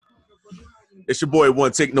It's your boy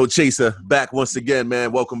One Take No Chaser back once again,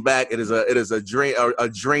 man. Welcome back. It is a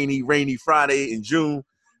drainy, rainy Friday in June.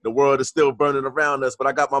 The world is still burning around us, but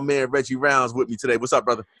I got my man Reggie Rounds with me today. What's up,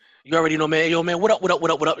 brother? You already know, man. Yo, man, what up, what up,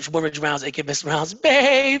 what up, what up? It's your boy Reggie Rounds, aka Best Rounds,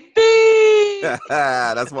 baby.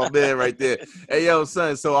 That's my man right there. Hey, yo,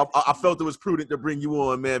 son. So I felt it was prudent to bring you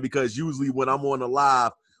on, man, because usually when I'm on the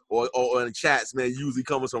live or in chats, man, usually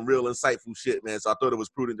come with some real insightful shit, man. So I thought it was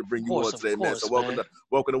prudent to bring you on today, man. So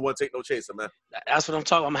welcome to One Take No Chaser, man. That's what I'm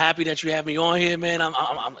talking. I'm happy that you have me on here, man.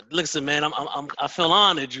 Listen, man. I feel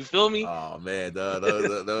honored. You feel me? Oh man,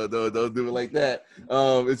 don't do it like that.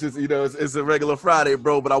 It's just it's a regular Friday,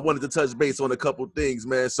 bro. But I wanted to touch base on a couple things,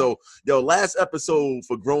 man. So last episode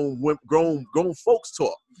for grown folks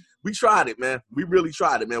talk. We tried it, man. We really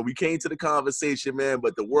tried it, man. We came to the conversation, man,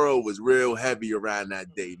 but the world was real heavy around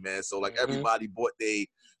that day, man. So like everybody bought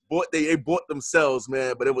themselves,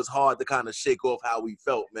 man, but it was hard to kind of shake off how we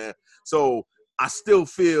felt, man. So I still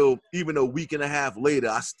feel, even a week and a half later,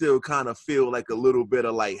 I still kind of feel like a little bit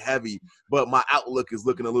of like heavy, but my outlook is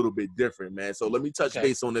looking a little bit different, man. So let me touch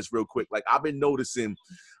base on this real quick. Like I've been noticing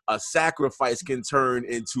a sacrifice can turn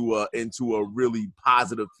into a really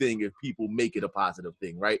positive thing if people make it a positive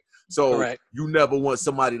thing, right? So you never want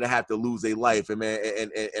somebody to have to lose their life, and man,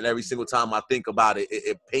 and every single time I think about it,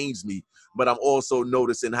 it pains me. But I'm also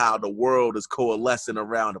noticing how the world is coalescing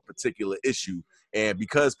around a particular issue. And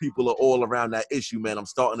because people are all around that issue, man, I'm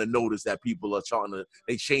starting to notice that people are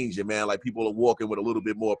they change it, man. Like people are walking with a little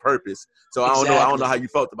bit more purpose. So I don't know how you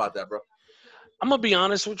felt about that, bro. I'm gonna be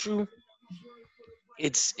honest with you.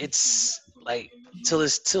 It's like till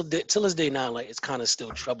this day now, like it's kind of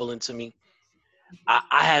still troubling to me.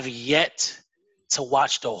 I have yet to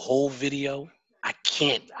watch the whole video. I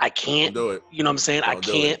can't. Don't do it. You know what I'm saying? I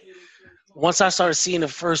can't. Once I started seeing the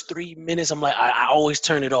first 3 minutes, I'm like, I always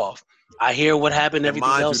turn it off. I hear what happened. Everything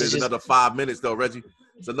else there's another 5 minutes though, Reggie.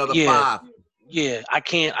 It's another 5. Yeah, I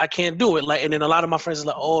can't do it. Like, and then a lot of my friends are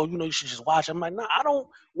like, oh, you should just watch. I'm like, no, I don't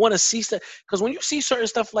want to see stuff, because when you see certain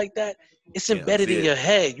stuff like that, it's embedded in your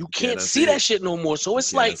head. You can't see that shit no more. So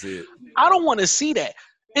it's like, I don't want to see that.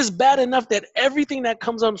 It's bad enough that everything that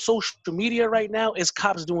comes on social media right now is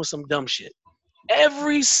cops doing some dumb shit.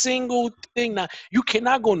 Every single thing. Now, you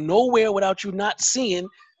cannot go nowhere without you not seeing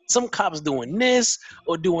some cops doing this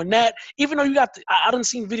or doing that. Even though I done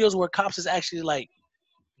seen videos where cops is actually like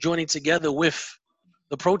joining together with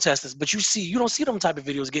the protesters, but you don't see them type of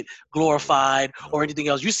videos get glorified or anything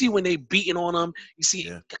else. You see when they beating on them. You see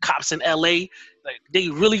the cops in LA, like they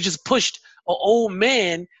really just pushed an old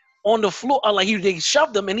man on the floor, like they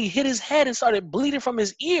shoved him and he hit his head and started bleeding from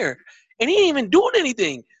his ear, and he ain't even doing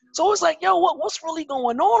anything. So it's like, yo, what's really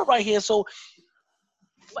going on right here? So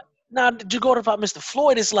now to go about Mr.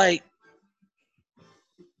 Floyd, it's like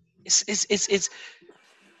it's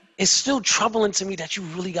still troubling to me that you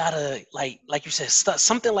really gotta like you said,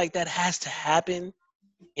 something like that has to happen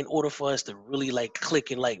in order for us to really like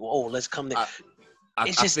click and like, oh, let's come there.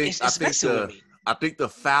 I think the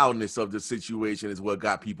foulness of the situation is what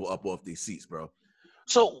got people up off their seats, bro.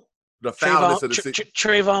 So the foulness of the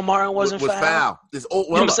Trayvon Martin was foul. It's all, you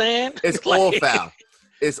know what I'm saying? It's all foul.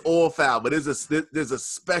 It's all foul, but there's a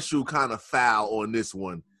special kind of foul on this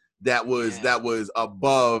one that was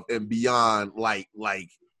above and beyond. Like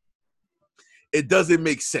it doesn't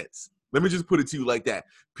make sense. Let me just put it to you like that.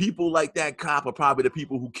 People like that cop are probably the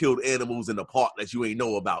people who killed animals in the park that you ain't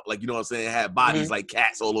know about. Like, you know what I'm saying? Had bodies like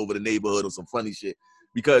cats all over the neighborhood or some funny shit.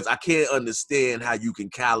 Because I can't understand how you can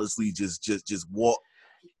callously just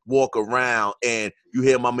walk around and you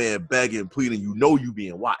hear my man begging, pleading. You know you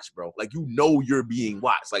being watched, bro. Like, you know you're being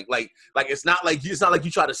watched. Like it's not like you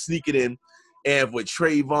try to sneak it in. And with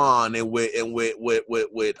Trayvon and with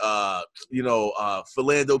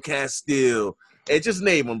Philando Castile, and just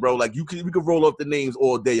name them, bro. Like we could roll up the names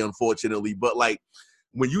all day, unfortunately. But like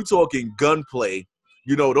when you talking gunplay,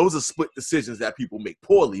 those are split decisions that people make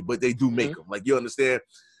poorly, but they do make them. Like, you understand?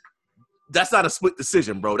 That's not a split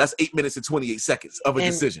decision, bro. That's 8 minutes and 28 seconds of a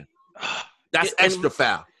decision. That's extra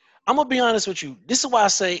foul. I'm gonna be honest with you. This is why I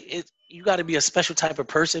say you got to be a special type of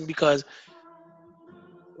person, because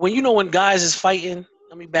when guys is fighting,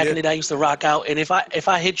 back in the day, I used to rock out, and if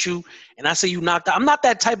I hit you and I say you knocked out, I'm not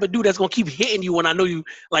that type of dude that's gonna keep hitting you when I know you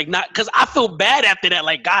like not, because I feel bad after that.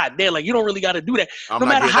 Like, God damn, like you don't really got to do that. No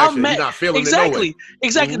matter how mad, exactly.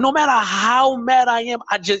 Mm-hmm. No matter how mad I am,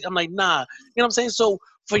 I'm like, nah. You know what I'm saying? So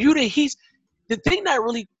for you to the thing that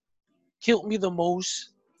really killed me the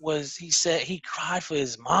most was he said he cried for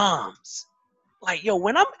his moms. Like, yo,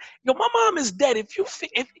 my mom is dead.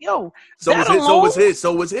 So was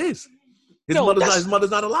his. His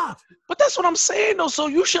mother's not alive. But that's what I'm saying, though. So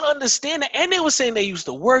you should understand that. And they were saying they used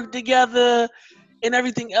to work together and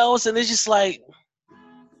everything else, and it's just like,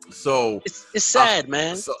 so it's sad,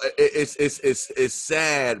 man. So it's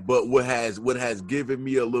sad. But what has given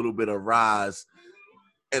me a little bit of rise,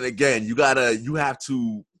 and again, you have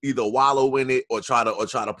to either wallow in it or try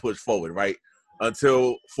to push forward, right?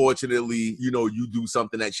 Until fortunately, you do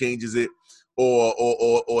something that changes it,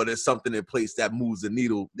 or there's something in place that moves the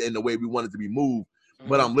needle in the way we want it to be moved. Mm-hmm.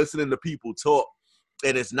 But I'm listening to people talk,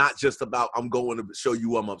 and it's not just about I'm going to show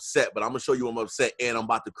you I'm upset, but I'm going to show you I'm upset, and I'm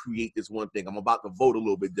about to create this one thing. I'm about to vote a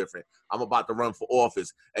little bit different. I'm about to run for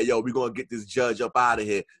office. And, yo, we're going to get this judge up out of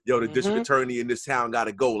here. Yo, the district attorney in this town got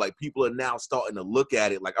to go. Like, people are now starting to look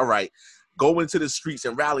at it like, all right, go into the streets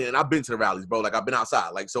and rally. And I've been to the rallies, bro. Like, I've been outside.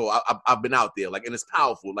 Like, so I've been out there. Like, and it's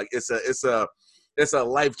powerful. Like, it's a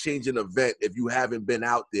life-changing event if you haven't been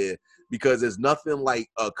out there, because there's nothing like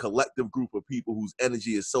a collective group of people whose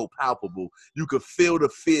energy is so palpable. You could feel the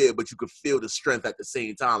fear, but you could feel the strength at the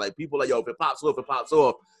same time. Like, people are like, yo, if it pops off, it pops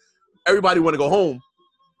off. Everybody want to go home,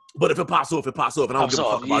 but if it pops off, it pops off, and I don't give a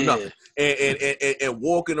fuck about nothing. And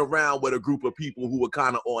walking around with a group of people who are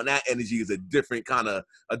kind of on that energy is a different kind of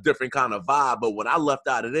vibe. But when I left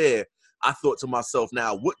out of there, I thought to myself,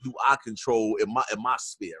 now, what do I control in my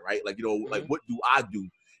sphere, right? Like, like, what do I do?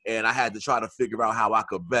 And I had to try to figure out how I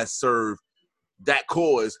could best serve that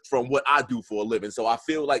cause from what I do for a living. So I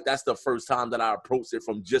feel like that's the first time that I approached it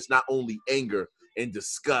from just not only anger and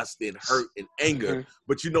disgust and hurt and anger,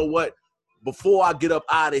 but you know what? Before I get up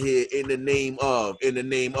out of here in the name of, and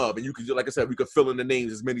you can, like I said, we could fill in the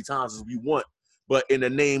names as many times as we want, but in the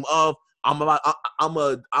name of, I'm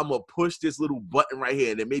gonna push this little button right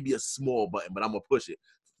here, and it may be a small button, but I'm gonna push it.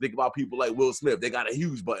 Think about people like Will Smith. They got a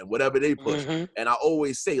huge button, whatever they push. And I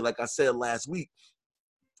always say, like I said last week,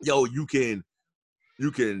 yo, you can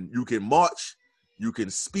march, you can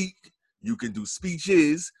speak, you can do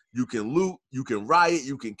speeches, you can loot, you can riot,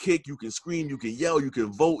 you can kick, you can scream, you can yell, you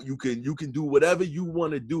can vote, you can do whatever you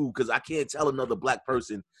want to do, because I can't tell another black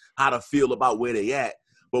person how to feel about where they at.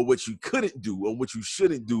 But what you couldn't do and what you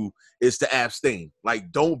shouldn't do is to abstain.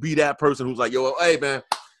 Like, don't be that person who's like, yo, hey, man,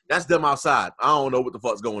 that's them outside. I don't know what the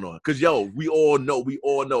fuck's going on. Because, yo, we all know,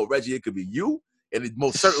 Reggie, it could be you, and it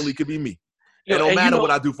most certainly could be me. It don't matter what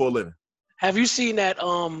I do for a living. Have you seen that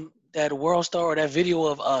World Star or that video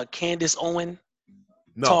of Candace Owen?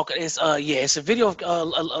 No. It's a video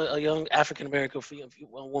of a young African-American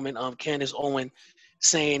woman, Candace Owen,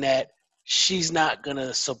 saying that she's not going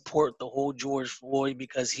to support the whole George Floyd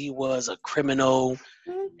because he was a criminal.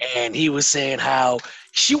 And he was saying how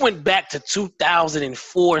she went back to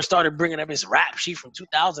 2004 and started bringing up his rap sheet from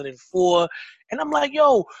 2004. And I'm like,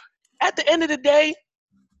 yo, at the end of the day,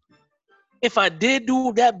 if I did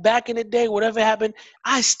do that back in the day, whatever happened,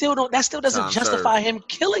 that still doesn't justify him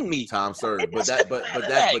killing me. Time served. But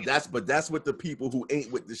that's what the people who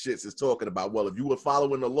ain't with the shits is talking about. Well, if you were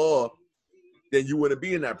following the law, then you wouldn't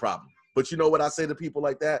be in that problem. But you know what I say to people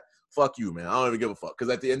like that? Fuck you, man. I don't even give a fuck.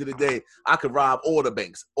 Because at the end of the day, I could rob all the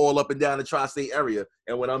banks all up and down the tri-state area.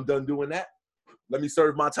 And when I'm done doing that, let me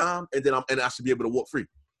serve my time, and then I should be able to walk free.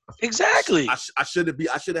 Exactly. I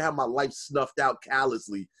shouldn't have my life snuffed out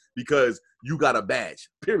callously because you got a badge.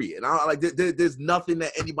 Period. And there's nothing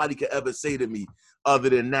that anybody could ever say to me other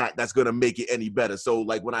than that's gonna make it any better. So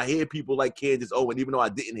like when I hear people like Candace Owen, even though I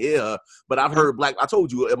didn't hear her, but I've heard I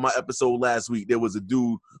told you in my episode last week, there was a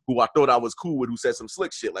dude who I thought I was cool with who said some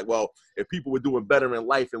slick shit. Like, well, if people were doing better in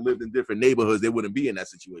life and lived in different neighborhoods, they wouldn't be in that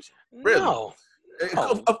situation. Really? No.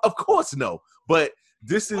 Of course no. But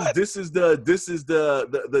this is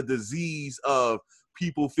the disease of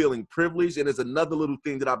people feeling privileged. And there's another little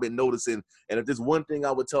thing that I've been noticing. And if there's one thing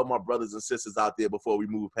I would tell my brothers and sisters out there before we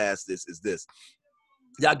move past this, is this.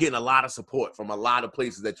 Y'all getting a lot of support from a lot of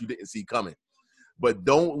places that you didn't see coming. But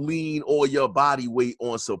don't lean all your body weight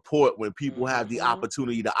on support when people have the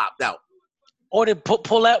opportunity to opt out. Or to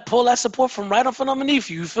pull that support from right up from underneath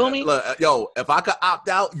you. You feel me? Look, yo, if I could opt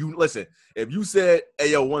out, you listen. If you said,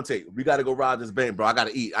 "Hey, yo, one take, we got to go rob this bank, bro. I got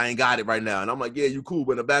to eat. I ain't got it right now," and I'm like, "Yeah, you cool."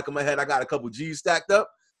 But in the back of my head, I got a couple G's stacked up,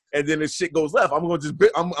 and then this shit goes left. I'm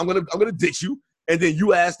gonna ditch you, and then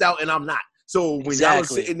you asked out, and I'm not. So when y'all are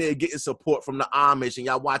sitting there getting support from the Amish, and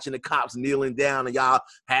y'all watching the cops kneeling down, and y'all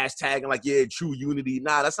hashtagging like, "Yeah, true unity."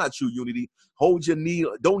 Nah, that's not true unity. Hold your knee.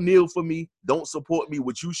 Don't kneel for me. Don't support me.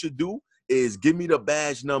 What you should do is give me the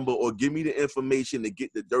badge number or give me the information to get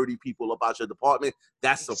the dirty people up out your department.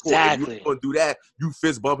 That's support. Exactly. If you're going to do that, you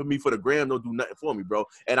fist bumping me for the gram, don't do nothing for me, bro.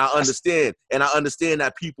 And I understand. And I understand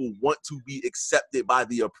that people want to be accepted by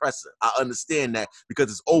the oppressor. I understand that because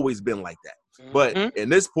it's always been like that. But in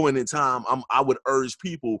this point in time, I would urge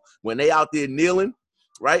people when they out there kneeling,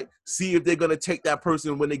 right? See if they're gonna take that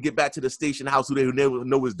person when they get back to the station house who they never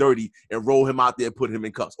know is dirty and roll him out there and put him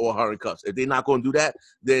in cuffs or her in cuffs. If they're not gonna do that,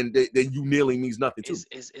 then you kneeling means nothing too.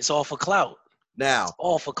 It's all for clout. Now, it's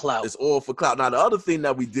all for clout. It's all for clout. Now, the other thing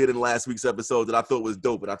that we did in last week's episode that I thought was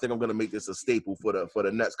dope, and I think I'm gonna make this a staple for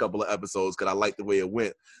the next couple of episodes because I like the way it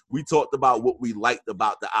went. We talked about what we liked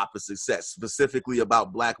about the opposite sex, specifically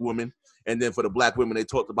about black women, and then for the black women, they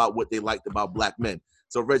talked about what they liked about black men.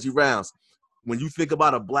 So Reggie Rounds, when you think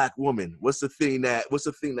about a black woman, what's the thing that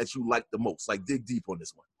you like the most? Like, dig deep on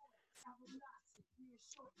this one.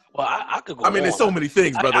 Well, I could go on. There's so many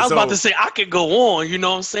things, brother. I was about to say, I could go on, you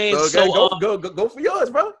know what I'm saying? Go for yours,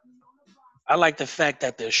 bro. I like the fact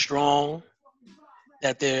that they're strong,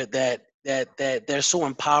 that they're so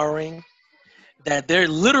empowering, that they're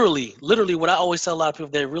literally what I always tell a lot of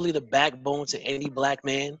people, they're really the backbone to any black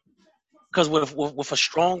man. Because with a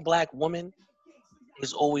strong black woman,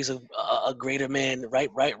 there's always a greater man right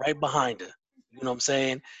behind her. You know what I'm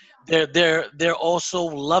saying? They're also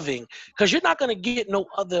loving, because you're not gonna get no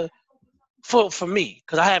other for me,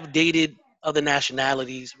 because I have dated other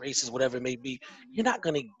nationalities, races, whatever it may be. You're not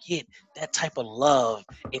gonna get that type of love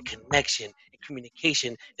and connection and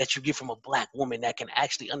communication that you get from a black woman that can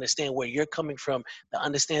actually understand where you're coming from, that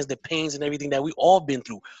understands the pains and everything that we all been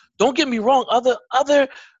through. Don't get me wrong, other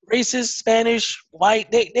races, Spanish,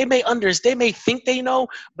 white, they may understand, they may think they know,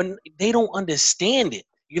 but they don't understand it.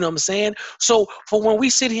 You know what I'm saying? So for when we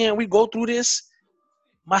sit here and we go through this,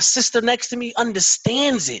 my sister next to me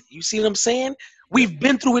understands it. You see what I'm saying? We've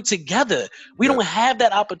been through it together. We don't have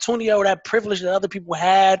that opportunity or that privilege that other people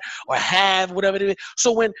had or have, whatever it is.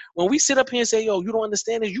 So when we sit up here and say, yo, you don't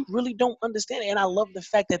understand this, you really don't understand it. And I love the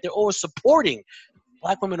fact that they're always supporting.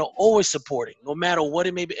 Black women are always supporting, no matter what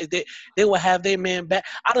it may be. They will have their man back.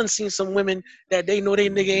 I done seen some women that they know they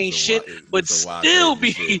nigga ain't shit, but still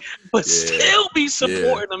be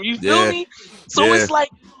supporting them. You feel me? So it's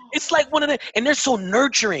like one of the, and they're so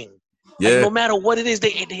nurturing. Like, no matter what it is,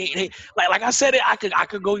 they like I said, I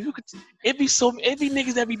could go. It be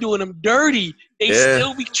niggas that be doing them dirty. They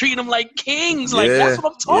still be treating them like kings. Like, that's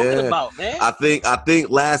what I'm talking about, man. I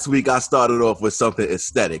think last week I started off with something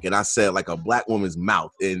aesthetic, and I said like a black woman's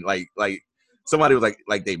mouth, and like somebody was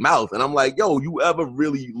like they mouth, and I'm like, yo, you ever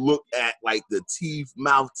really look at like the teeth,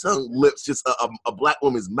 mouth, tongue, lips? Just a black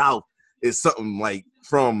woman's mouth is something like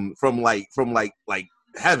from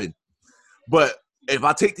heaven, but. If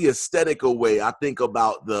I take the aesthetic away, I think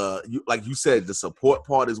about like you said, the support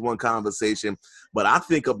part is one conversation, but I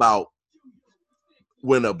think about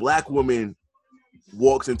when a black woman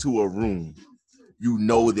walks into a room, you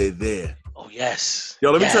know they're there. Oh, yes.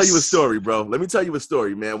 Yo, let me tell you a story, bro. Let me tell you a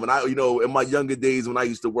story, man. When in my younger days, when I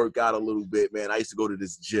used to work out a little bit, man, I used to go to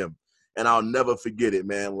this gym. And I'll never forget it,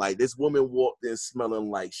 man. Like, this woman walked in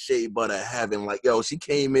smelling like shea butter heaven. Like, yo, she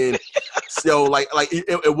came in, so like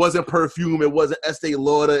it wasn't perfume, it wasn't Estee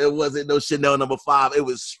Lauder, it wasn't no Chanel No. 5. It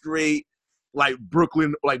was straight like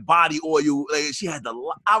Brooklyn, like body oil. Like, she had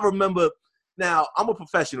I remember. Now I'm a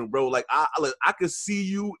professional, bro. Like I could see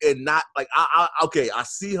you and not like I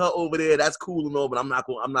see her over there. That's cool and all, but I'm not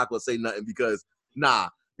gonna say nothing because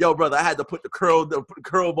yo, brother, I had to put the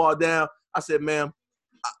curl bar down. I said, ma'am.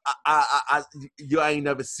 I ain't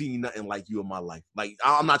never seen nothing like you in my life. Like,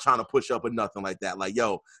 I'm not trying to push up or nothing like that. Like,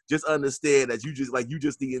 yo, just understand that you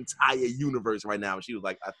just the entire universe right now. And she was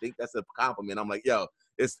like, I think that's a compliment. I'm like, yo,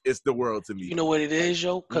 it's the world to me. You know what it is,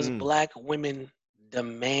 yo? Because black women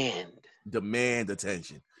demand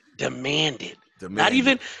attention. Demand it. Not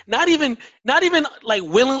even like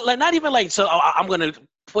willing, like not even like, so I'm gonna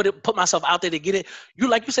put myself out there to get it. You,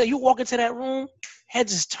 like you said, you walk into that room,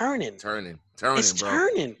 heads is turning, it's bro.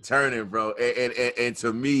 Turning, bro. And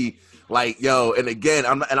to me, like, yo, and again,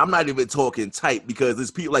 I'm not even talking type, because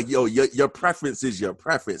there's people like, yo, your preference is your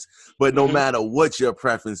preference, but no matter what your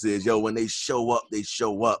preference is, yo, when they show up, they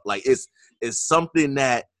show up. Like, it's something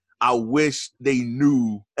that I wish they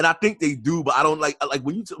knew, and I think they do, but I don't like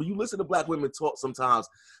when you listen to black women talk sometimes,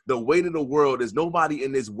 the weight of the world, there's nobody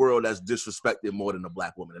in this world that's disrespected more than a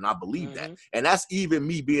black woman, and I believe that. And that's even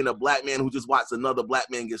me being a black man who just watched another black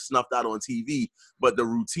man get snuffed out on TV, but the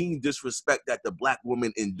routine disrespect that the black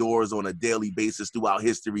woman endures on a daily basis throughout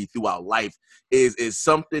history, throughout life, is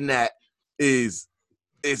something that is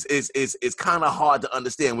kind of hard to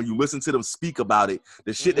understand when you listen to them speak about it.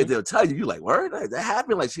 The shit that they'll tell you, you're like, word, that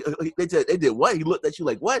happened? Like, they did what? He looked at you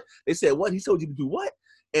like, what? They said what? He told you to do what?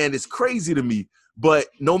 And it's crazy to me. But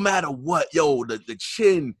no matter what, yo, the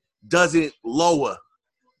chin doesn't lower.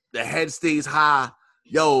 The head stays high.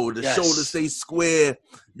 Yo, the shoulder stays square.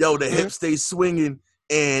 Yo, the hips stay swinging.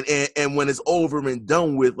 And when it's over and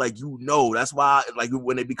done with, like, you know, that's why, like,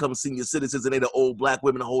 when they become senior citizens and they the old black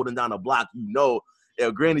women holding down the block, you know,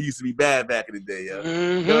 Granny used to be bad back in the day, yo.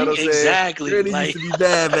 You know what I'm saying? Exactly. Granny used to be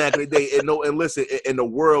bad back in the day, and listen, and the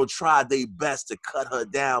world tried their best to cut her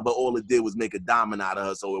down, but all it did was make a diamond out of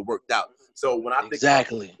her, so it worked out. So when I think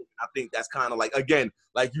I think that's kind of like, again,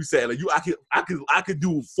 like you said, like I could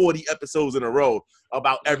do 40 episodes in a row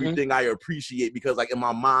about everything I appreciate, because like in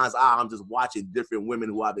my mind's eye, I'm just watching different women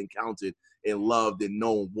who I've encountered and loved and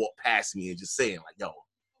known walk past me and just saying like,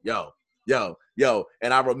 yo.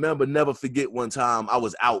 And I remember, never forget, one time I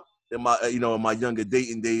was out in my, in my younger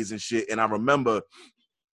dating days and shit, and I remember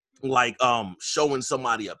like showing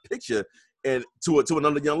somebody a picture. And to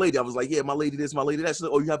another young lady, I was like, yeah, my lady this, my lady that. She said,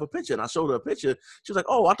 oh, you have a picture? And I showed her a picture. She was like,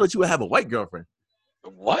 oh, I thought you would have a white girlfriend.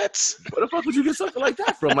 What? Where the fuck would you get something like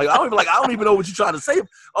that from? Like, I don't even know what you're trying to say.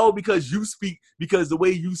 Oh, because the way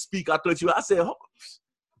you speak, I thought you. I said, oh,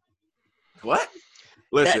 what?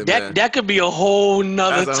 Listen, that could be a whole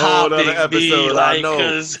nother topic. Whole nother episode. Like,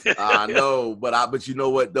 I know, but you know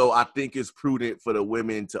what though? I think it's prudent for the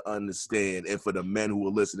women to understand, and for the men who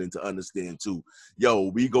are listening to understand too. Yo,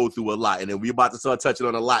 we go through a lot, and then we about to start touching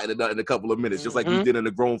on a lot in a couple of minutes, just like we did in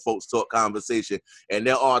the grown folks talk conversation. And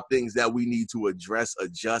there are things that we need to address,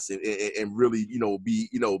 adjust, and really,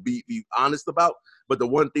 be honest about. But the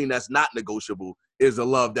one thing that's not negotiable is the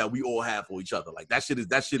love that we all have for each other. Like that shit is.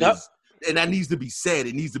 And that needs to be said.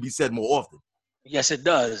 It needs to be said more often. Yes, it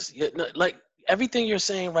does. Like everything you're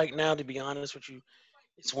saying right now, to be honest with you,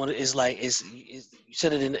 you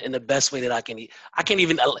said it in the best way that I can't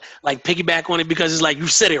even like piggyback on it, because it's like you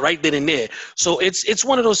said it right then and there. So it's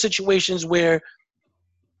one of those situations where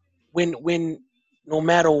when no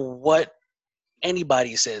matter what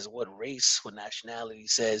anybody says, what race, what nationality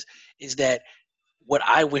says, is that what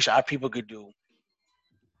I wish our people could do.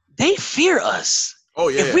 They fear us. Oh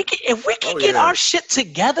yeah. If we can get our shit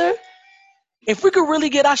together, if we could really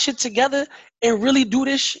get our shit together and really do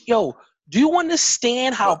this, yo, do you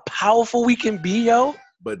understand how powerful we can be, yo?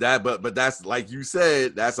 But that's like you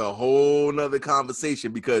said, that's a whole nother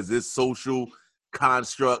conversation, because there's social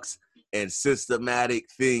constructs and systematic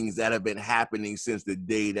things that have been happening since the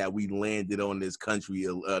day that we landed on this country,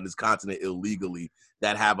 this continent illegally,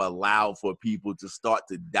 that have allowed for people to start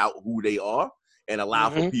to doubt who they are. And allow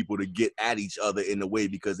for people to get at each other in a way,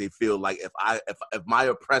 because they feel like if my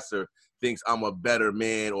oppressor thinks I'm a better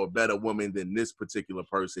man or better woman than this particular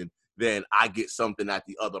person, then I get something that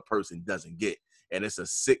the other person doesn't get. And it's a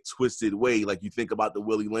sick, twisted way. Like you think about the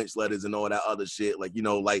Willie Lynch letters and all that other shit. Like,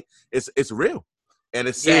 like it's real. And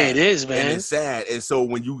it's sad. Yeah, it is, man. And it's sad. And so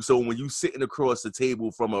when you sitting across the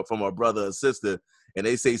table from a brother or sister, and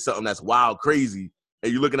they say something that's wild, crazy,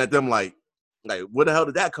 and you're looking at them like, where the hell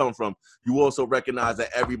did that come from? You also recognize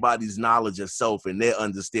that everybody's knowledge of self and their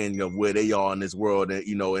understanding of where they are in this world, and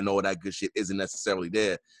and all that good shit isn't necessarily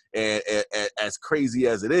there. And as crazy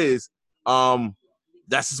as it is,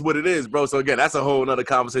 that's just what it is, bro. So again, that's a whole nother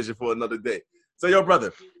conversation for another day. So, yo,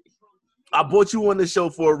 brother, I brought you on the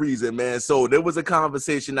show for a reason, man. So there was a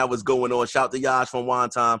conversation that was going on. Shout to Yash from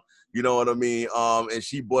One Time, you know what I mean? And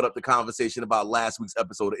she brought up the conversation about last week's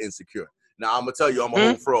episode of Insecure. Now I'm gonna tell you, I'm a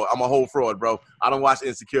whole fraud. I'm a whole fraud, bro. I don't watch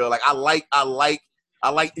Insecure. Like I like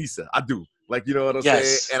Issa. I do. Like, you know what I'm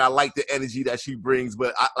saying? And I like the energy that she brings,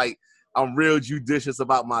 but I'm real judicious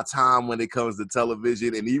about my time when it comes to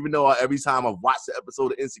television. And even though every time I've watched the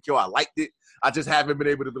episode of Insecure, I liked it, I just haven't been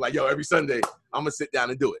able to be like, yo, every Sunday I'm gonna sit down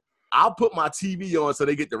and do it. I'll put my TV on so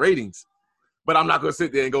they get the ratings, but I'm not gonna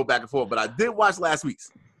sit there and go back and forth. But I did watch last week's.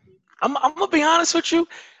 I'm gonna be honest with you.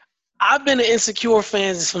 I've been an Insecure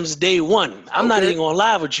fan since day one. I'm not even gonna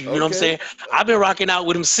lie with you. You know what I'm saying? I've been rocking out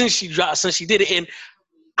with him since she did it, and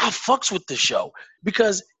I fucks with the show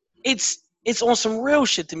because it's on some real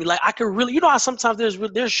shit to me. Like I can really, how sometimes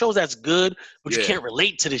there's shows that's good, but you can't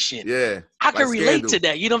relate to the shit. Yeah, I can relate to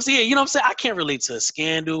that. You know what I'm saying? You know what I'm saying? I can't relate to a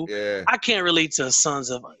Scandal. Yeah. I can't relate to Sons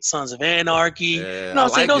of Anarchy. Yeah. You know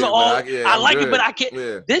what I'm saying? Those are all I like it, but I can't.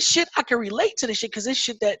 Yeah. This shit I can relate to this shit because this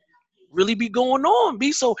shit that really be going on,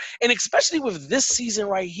 B. So, and especially with this season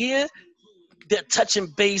right here, they're touching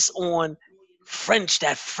base on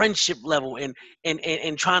that friendship level and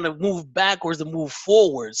trying to move backwards and move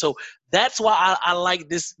forward. So that's why I like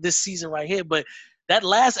this season right here. But that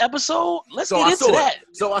last episode, let's get into that.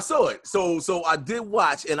 So I saw it. So I did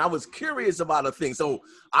watch, and I was curious about a thing. So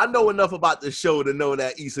I know enough about the show to know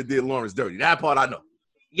that Issa did Lawrence dirty. That part I know.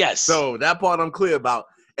 Yes. So that part I'm clear about.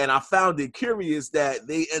 And I found it curious that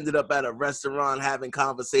they ended up at a restaurant having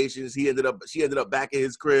conversations. She ended up back in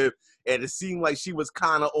his crib, and it seemed like she was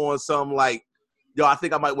kind of on some like yo, I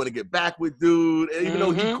think I might want to get back with dude. And even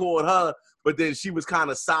though he called her, but then she was kind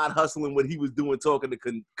of side hustling what he was doing, talking to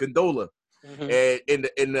Condola. And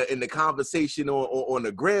in the conversation on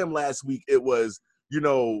the gram last week, it was,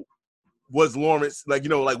 was Lawrence,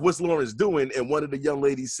 what's Lawrence doing? And one of the young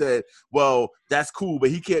ladies said, well, that's cool, but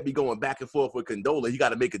he can't be going back and forth with Condola. He got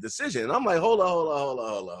to make a decision. And I'm like, hold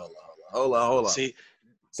on. See,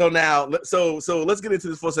 so now, so let's get into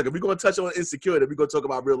this for a second. We're going to touch on insecurity. We're going to talk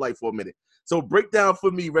about real life for a minute. So break down for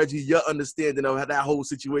me, Reggie, your understanding of that whole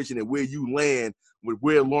situation and where you land with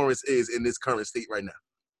where Lawrence is in this current state right now.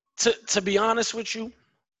 To be honest with you,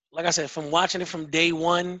 like I said, from watching it from day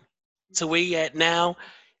one to where you at now,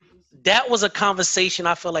 that was a conversation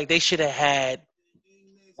I feel like they should have had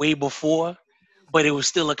way before, but it was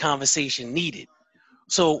still a conversation needed.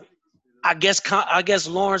 So I guess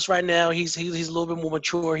Lawrence right now, he's a little bit more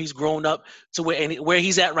mature. He's grown up to where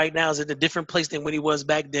he's at right now is at a different place than when he was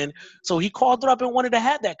back then. So he called her up and wanted to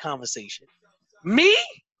have that conversation. Me?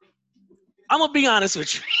 I'm gonna be honest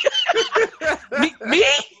with you. me?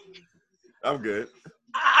 I'm good.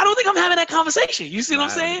 I don't think I'm having that conversation. You see what I'm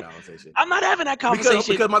saying? I'm not having that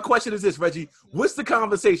conversation. Because my question is this, Reggie. What's the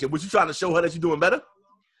conversation? Was you trying to show her that you're doing better?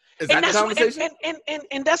 Is that the conversation?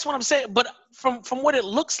 And that's what I'm saying. But from what it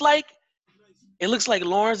looks like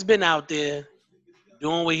Lawrence been out there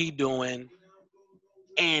doing what he doing.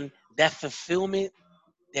 And that fulfillment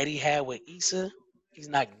that he had with Issa, he's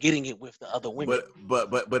not getting it with the other women.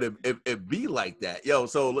 But it be like that, yo.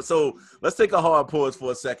 So let's take a hard pause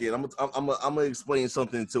for a second. I'm gonna explain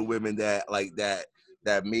something to women that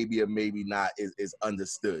maybe or maybe not is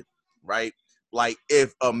understood, right? Like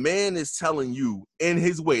if a man is telling you in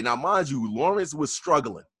his way, now mind you, Lawrence was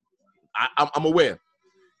struggling. I'm aware,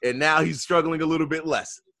 and now he's struggling a little bit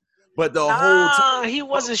less. But the whole time he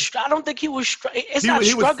wasn't. I don't think he was.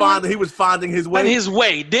 He was finding his way. His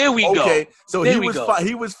way. There we go. Okay, so he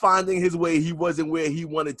was finding his way. He wasn't where he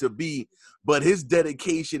wanted to be, but his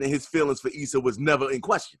dedication and his feelings for Issa was never in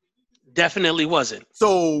question. Definitely wasn't.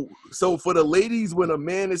 So for the ladies, when a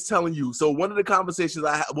man is telling you, so one of the conversations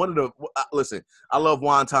I had, listen, I love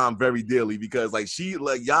Wonton very dearly because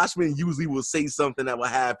Yasmin usually will say something that will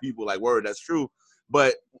have people like, word, that's true.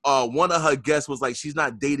 But one of her guests was like, she's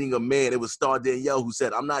not dating a man. It was Star Danielle who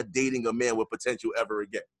said, I'm not dating a man with potential ever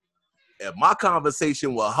again. And my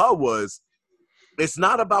conversation with her was, it's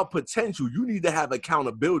not about potential. You need to have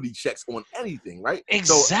accountability checks on anything, right?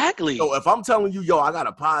 Exactly. So if I'm telling you, yo, I got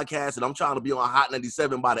a podcast and I'm trying to be on Hot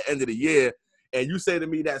 97 by the end of the year, and you say to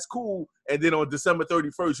me, that's cool, and then on December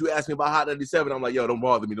 31st, you ask me about Hot 97, I'm like, yo, don't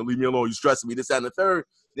bother me. Don't leave me alone. You stressing me, this, that, and the third.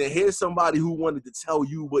 Then here's somebody who wanted to tell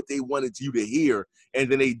you what they wanted you to hear,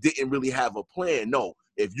 and then they didn't really have a plan. No,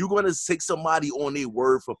 if you're going to take somebody on their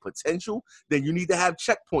word for potential, then you need to have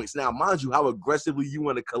checkpoints. Now, mind you, how aggressively you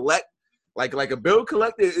want to collect, like a bill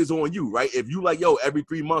collector is on you, right? If you like, yo, every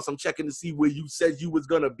 3 months, I'm checking to see where you said you was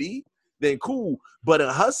going to be, then cool. But in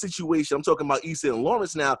her situation, I'm talking about Issa and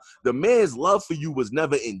Lawrence now, the man's love for you was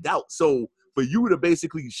never in doubt. So for you to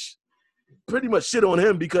basically pretty much shit on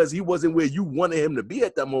him because he wasn't where you wanted him to be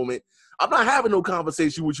at that moment, I'm not having no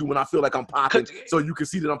conversation with you when I feel like I'm popping so you can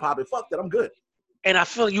see that I'm popping. Fuck that, I'm good. And I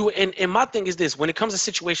feel you, and my thing is this, when it comes to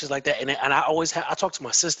situations like that, and I always I talk to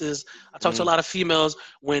my sisters, I talk to a lot of females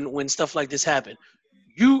when stuff like this happen.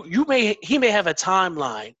 He may have a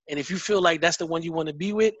timeline, and if you feel like that's the one you want to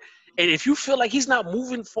be with, and if you feel like he's not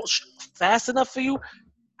moving fast enough for you,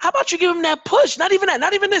 how about you give him that push? Not even that,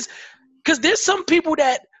 not even this. Because there's some people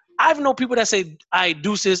that, I've known people that say, I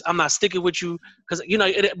deuces, I'm not sticking with you. Because,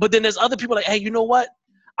 but then there's other people like, hey, you know what?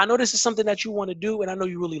 I know this is something that you want to do, and I know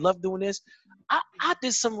you really love doing this. I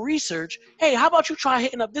did some research. Hey, how about you try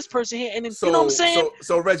hitting up this person here? And then, you know what I'm saying?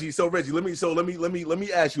 So Reggie, let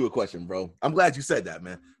me ask you a question, bro. I'm glad you said that,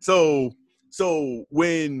 man. So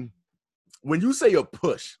when you say a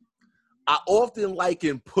push, I often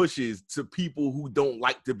liken pushes to people who don't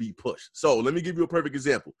like to be pushed. So let me give you a perfect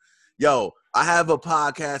example. Yo, I have a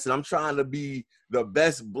podcast and I'm trying to be the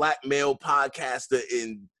best black male podcaster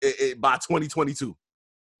in by 2022.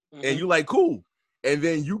 Mm-hmm. And you like, cool. And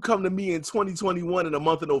then you come to me in 2021 in the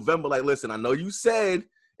month of November, like, listen, I know you said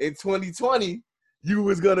in 2020 you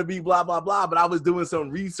was going to be blah, blah, blah, but I was doing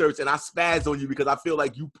some research and I spazzed on you because I feel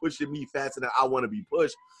like you pushing me faster than I want to be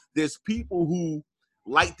pushed. There's people who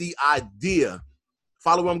like the idea.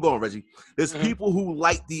 Follow where I'm going, Reggie. There's people who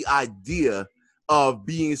like the idea of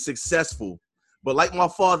being successful. But like my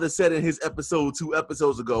father said in his episode 2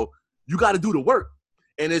 episodes ago, you got to do the work.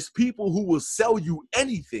 And it's people who will sell you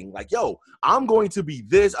anything. Like, yo, I'm going to be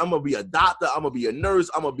this. I'm going to be a doctor. I'm going to be a nurse.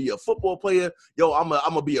 I'm going to be a football player. Yo, I'm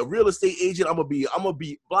going to be a real estate agent. I'm going to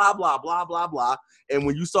be blah, blah, blah, blah, blah. And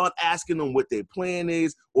when you start asking them what their plan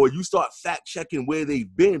is, or you start fact checking where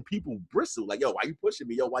they've been, people bristle. Like, yo, why you pushing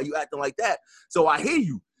me? Yo, why you acting like that? So I hear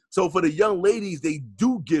you. So for the young ladies, they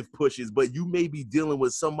do give pushes, but you may be dealing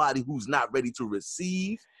with somebody who's not ready to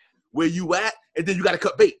receive where you at, and then you got to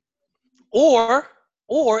cut bait. Or,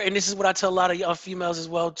 and this is what I tell a lot of young females as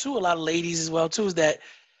well too, a lot of ladies as well too, is that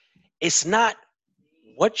it's not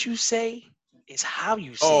what you say, it's how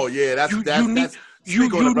you say. Oh yeah, you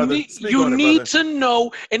need to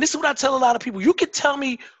know, and this is what I tell a lot of people. You can tell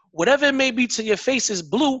me whatever it may be to your face is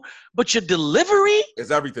blue, but your delivery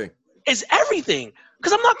is everything. It's everything.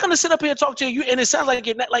 Because I'm not gonna sit up here and talk to you, and it sounds like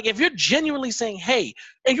like if you're genuinely saying, "Hey,"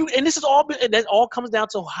 and this is all, and that all comes down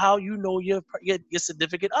to how you know your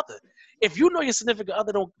significant other. If you know your significant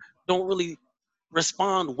other don't really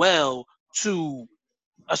respond well to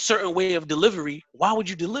a certain way of delivery, why would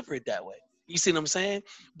you deliver it that way? You see what I'm saying?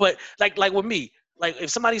 But like with me, like if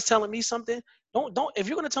somebody's telling me something, don't if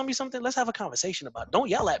you're gonna tell me something, let's have a conversation about it. Don't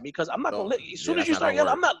yell at me, because I'm not gonna. As soon as you start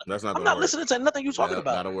yelling, I'm not listening to nothing you're talking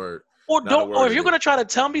about. Not a word. Or if you're gonna try to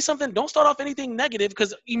tell me something, don't start off anything negative,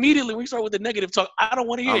 because immediately we start with the negative talk. I don't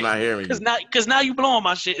want to hear. I'm not hearing you. Because now you blowing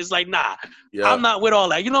my shit. It's like, nah, I'm not with all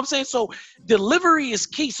that. You know what I'm saying? So delivery is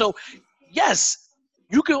key. So yes,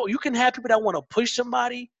 you can have people that want to push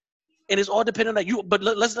somebody, and it's all dependent on you. But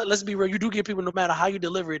let's be real. You do get people, no matter how you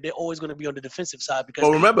deliver it, they're always going to be on the defensive side, because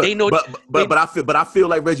remember, they know. But I feel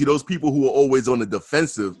like, Reggie, those people who are always on the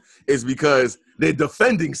defensive is because they're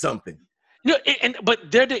defending something.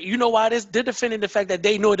 But you know why it is? They're defending the fact that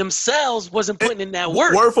they know themselves wasn't putting in that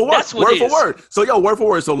work. Word for word. That's what word for word. So word for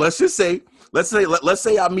word. So let's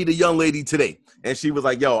say I meet a young lady today, and she was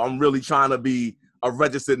like, yo, I'm really trying to be a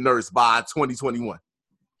registered nurse by 2021.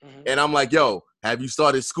 Mm-hmm. And I'm like, yo, have you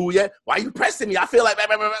started school yet? Why are you pressing me? I feel like,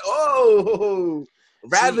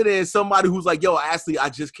 rather than somebody who's like, yo, Ashley, I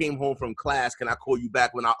just came home from class. Can I call you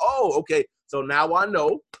back when okay. So now I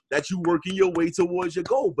know that you're working your way towards your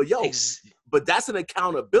goal. But but that's an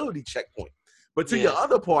accountability checkpoint. But to your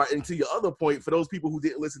other part, and to your other point, for those people who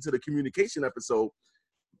didn't listen to the communication episode,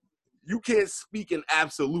 you can't speak in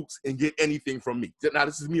absolutes and get anything from me. Now,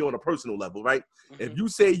 this is me on a personal level, right? Mm-hmm. If you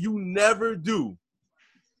say you never do,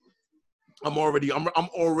 I'm already, I'm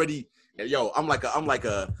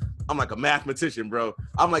like a mathematician, bro.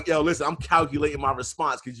 I'm like, yo, listen, I'm calculating my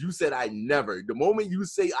response because you said I never. The moment you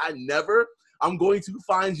say I never, I'm going to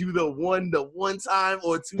find you the one time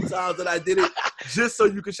or 2 times that I did it, just so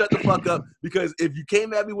you can shut the fuck up. Because if you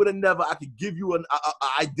came at me with a never, I could give you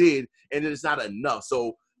I did, and it's not enough.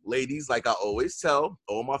 So ladies, like I always tell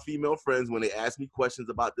all my female friends when they ask me questions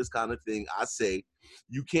about this kind of thing, I say,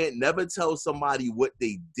 you can't never tell somebody what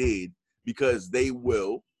they did, because they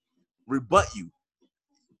will rebut you.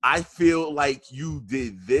 I feel like you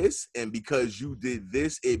did this, and because you did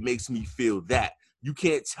this, it makes me feel that. You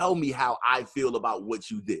can't tell me how I feel about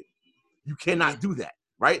what you did. You cannot do that,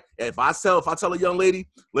 right? If I tell a young lady,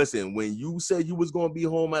 listen, when you said you was going to be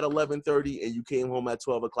home at 11:30 and you came home at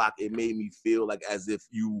 12 o'clock, it made me feel like as if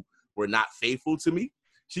you were not faithful to me.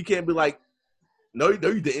 She can't be like, no, you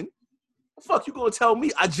didn't. What the fuck you going to tell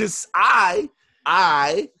me?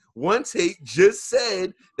 I one take just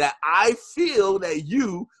said that I feel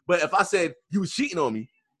that but if I said you was cheating on me,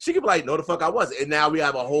 she could be like, no, the fuck I wasn't. And now we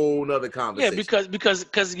have a whole nother conversation. Yeah,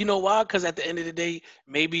 because you know why? Because at the end of the day,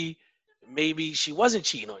 maybe she wasn't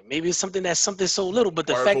cheating on you. Maybe it's something so little. But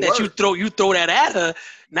the fact that you throw that at her,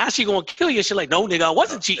 now she gonna kill you. She's like, no, nigga, I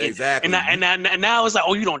wasn't cheating. Exactly. And now it's like,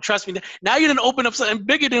 oh, you don't trust me. Now you didn't open up something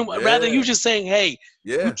bigger than rather you just saying, hey,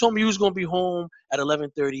 you told me you was gonna be home at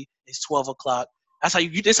 11:30. It's 12 o'clock. That's how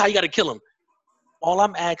you got to kill him. All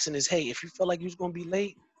I'm asking is, hey, if you feel like you was gonna be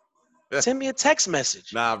late, send me a text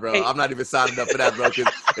message. Nah, bro, hey. I'm not even signing up for that, bro.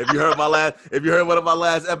 Because if you heard one of my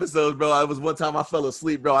last episodes, bro, it was one time I fell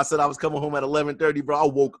asleep, bro. I said I was coming home at 11:30, bro. I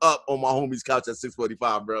woke up on my homie's couch at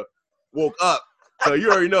 6:45, bro. Woke up. So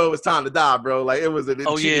you already know it was time to die, bro. Like it was the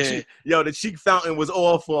cheek fountain was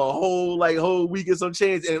off for a whole week or some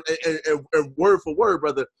change. And word for word,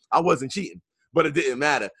 brother, I wasn't cheating. But it didn't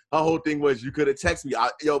matter. Her whole thing was you could have texted me.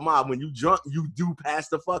 Yo, mom, when you drunk, you do pass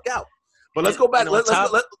the fuck out. But let's go back.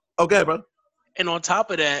 Okay, bro. And on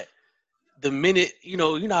top of that, the minute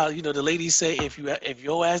the ladies say if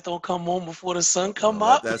your ass don't come home before the sun come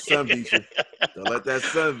up, let that sun beat you. Don't let that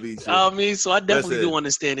sun beat you. I mean, so I definitely do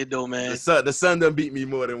understand it though, man. The sun done beat me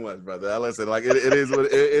more than once, brother. Listen, like it is what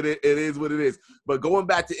it is what it is. But going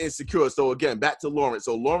back to Insecure, so again, back to Lawrence.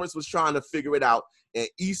 So Lawrence was trying to figure it out, and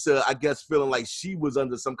Issa, I guess, feeling like she was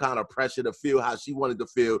under some kind of pressure to feel how she wanted to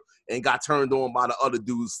feel and got turned on by the other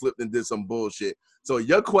dudes, slipped and did some bullshit. So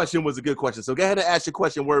your question was a good question. So go ahead and ask your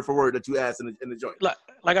question word for word that you asked in the joint.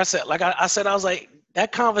 Like I said, I was like,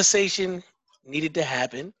 that conversation needed to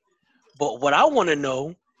happen. But what I want to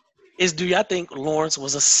know is, do y'all think Lawrence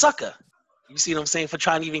was a sucker? You see what I'm saying? For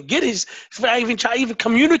trying to even even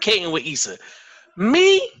communicating with Issa.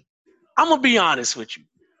 Me, I'm gonna be honest with you,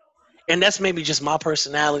 and that's maybe just my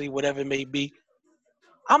personality, whatever it may be.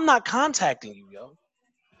 I'm not contacting you, yo.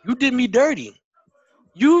 You did me dirty.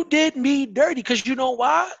 You did me dirty, because you know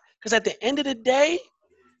why? Because at the end of the day,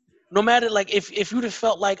 no matter, like, if you'd have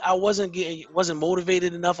felt like I wasn't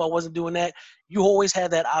motivated enough, I wasn't doing that, you always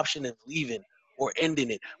had that option of leaving or ending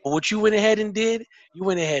it. But what you went ahead and did, you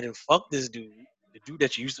went ahead and fucked this dude, the dude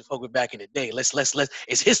that you used to fuck with back in the day. Let's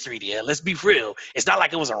it's history there. Let's be real. It's not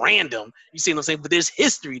like it was a random. You see what I'm saying? But there's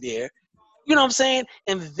history there. You know what I'm saying?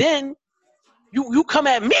 And then you come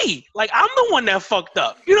at me like I'm the one that fucked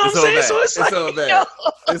up. You know what I'm saying? Bad. So it's like, all bad. Yo.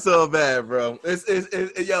 It's all bad, bro. It's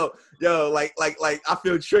like I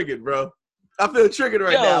feel triggered, bro. I feel triggered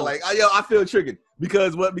right now. Like I feel triggered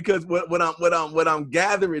because what I'm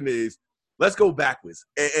gathering is, let's go backwards.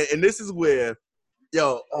 And this is where,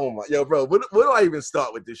 bro, where do I even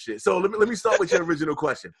start with this shit? So let me start with your original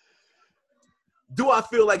question. Do I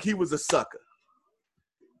feel like he was a sucker?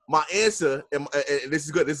 My answer, and this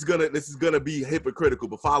is gonna be hypocritical,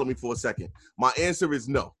 but follow me for a second. My answer is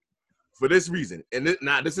no, for this reason. And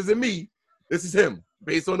this isn't me, this is him,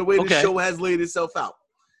 based on the way the show has laid itself out.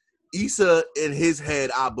 Issa, in his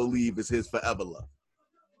head, I believe, is his forever love.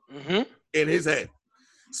 Mm-hmm. In his head.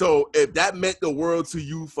 So if that meant the world to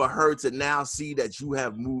you, for her to now see that you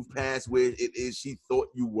have moved past where it is she thought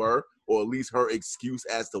you were, or at least her excuse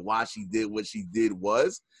as to why she did what she did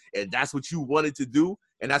was, and that's what you wanted to do,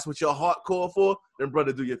 and that's what your heart called for, then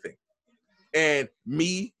brother, do your thing. And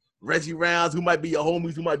me, Reggie Rounds, who might be your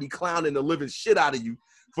homies, who might be clowning the living shit out of you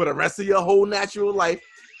for the rest of your whole natural life,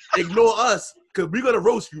 ignore us, because we're going to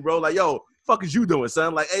roast you, bro. Like, yo, fuck is you doing,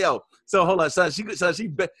 son? Like, hey, yo, so hold on, son. She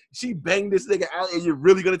banged this nigga out, and you're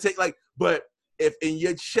really going to take, like, but if in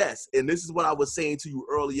your chest, and this is what I was saying to you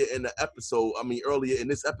earlier in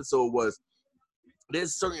this episode was,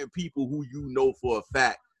 there's certain people who you know for a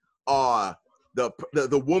fact are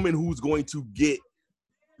the woman who's going to get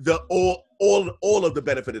the all of the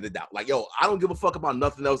benefit of the doubt. Like, yo, I don't give a fuck about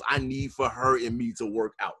nothing else. I need for her and me to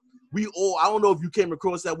work out. I don't know if you came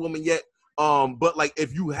across that woman yet, but like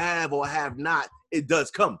if you have or have not, it does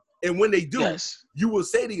come. And when they do, you will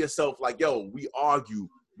say to yourself, like, yo, we argue,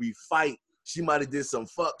 we fight. She might have did some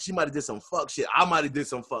fuck shit. I might have did some fuck shit.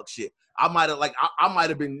 I might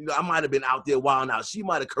have been out there wild out. She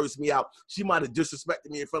might have cursed me out. She might have disrespected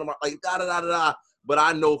me in front of my, like, da da da da da. But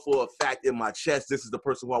I know for a fact in my chest, this is the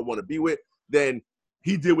person who I want to be with. Then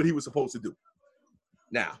he did what he was supposed to do.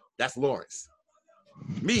 Now, that's Lawrence.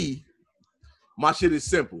 Me, my shit is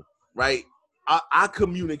simple, right? I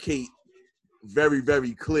communicate very,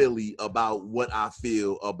 very clearly about what I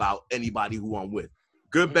feel about anybody who I'm with.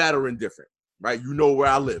 Good, bad, or indifferent, right? You know where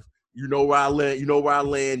I live. You know where I land. You know where I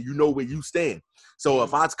land. You know where you stand. So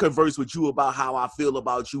if I converse with you about how I feel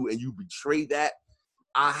about you and you betray that,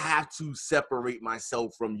 I have to separate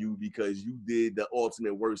myself from you because you did the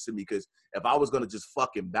ultimate worst to me. Because if I was going to just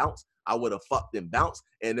fucking bounce, I would have fucked and bounced,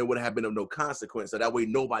 and there would have been of no consequence. So that way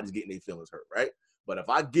nobody's getting their feelings hurt, right? But if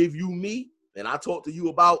I give you me and I talk to you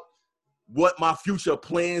about what my future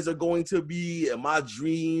plans are going to be and my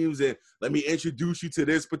dreams, and let me introduce you to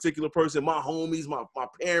this particular person, my homies, my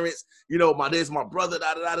parents, you know, my brother,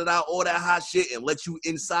 all that hot shit, and let you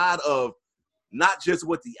inside of not just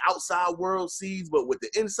what the outside world sees, but what the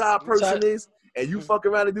inside person is, and you fuck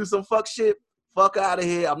around and do some fuck shit, fuck out of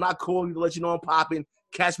here. I'm not calling you to let you know I'm popping.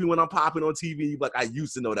 Catch me when I'm popping on TV. Like, I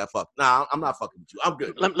used to know that fuck. Nah, I'm not fucking with you. I'm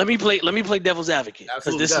good. Let me play devil's advocate.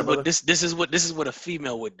 Because this is what a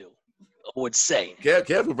female would do. Would say.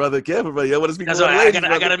 Careful, brother. Yeah, what is speaking to ladies,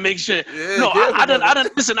 I gotta make sure. Yeah, no, I done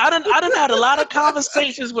had a lot of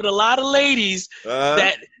conversations with a lot of ladies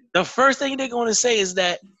that the first thing they're gonna say is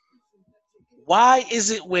that, why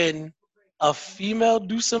is it when a female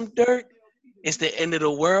do some dirt, it's the end of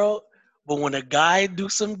the world, but when a guy do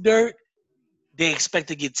some dirt, they expect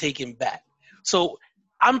to get taken back? So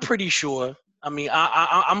I'm pretty sure. I mean,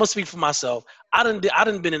 I'm gonna speak for myself. I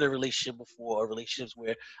done been in a relationship before, or relationships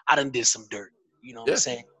where I done did some dirt. You know what I'm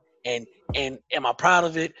saying? And am I proud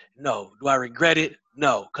of it? No. Do I regret it?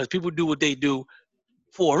 No. Because people do what they do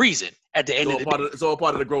for a reason. At the end of the day, it's all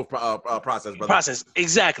part of the growth process, brother. Process,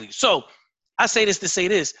 exactly. So I say this to say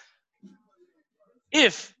this: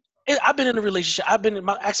 I've been in a relationship, I've been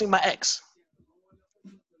asking my ex,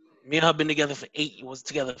 Me and her been together for 8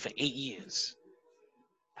 years.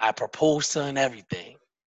 I proposed to her and everything.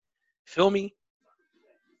 Feel me?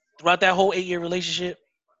 Throughout that whole 8-year relationship,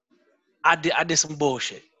 I did some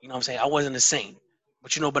bullshit. You know what I'm saying? I wasn't the same.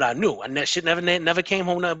 But but I knew. And that shit never came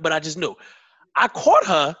home nothing, but I just knew. I caught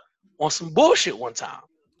her on some bullshit one time.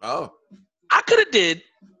 Oh. I could have did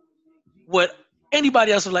what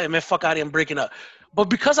anybody else was like, man, fuck out of here and breaking up. But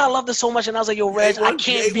because I loved her so much and I was like, yo, Reg, I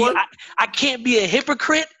can't be a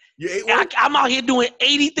hypocrite. You ate one? I'm out here doing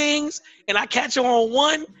 80 things and I catch her on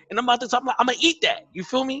one and I'm gonna eat that. You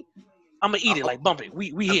feel me? I'm gonna eat it, like bump it. We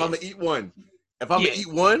if here. I'm gonna eat one. If I'm gonna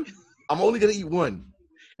eat one, I'm only gonna eat one.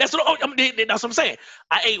 That's what I'm saying.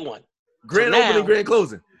 I ate one. Grand opening, grand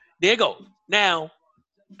closing. There you go. Now,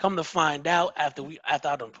 come to find out after I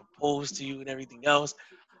done proposed to you and everything else,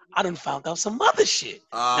 I done found out some other shit.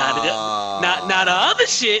 Now the other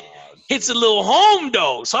shit hits a little home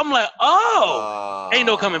though. So I'm like, ain't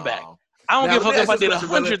no coming back. I don't give a fuck if I did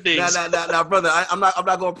 100 things. Now, brother, I'm not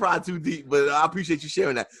gonna pry too deep, but I appreciate you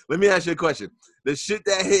sharing that. Let me ask you a question. The shit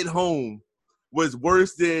that hit home was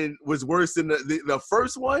worse than the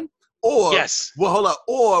first one, or yes. Well, hold up.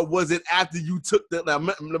 Or was it after you took the? Now,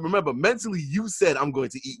 remember, mentally you said I'm going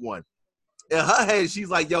to eat one. In her head, she's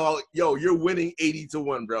like, yo, you're winning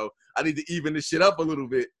 80-1, bro. I need to even this shit up a little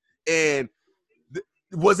bit. And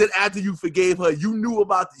was it after you forgave her? You knew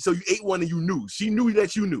about, so you ate one and you knew. She knew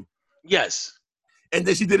that you knew. Yes. And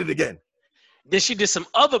then she did it again. Then she did some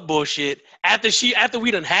other bullshit after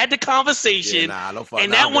we done had the conversation. Yeah, don't fuck.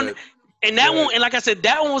 And that one, and like I said,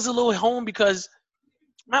 that one was a little home because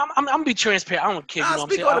man, I'm gonna be transparent. I don't care. You know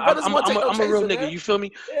what I'm saying? I'm a real nigga. Man. You feel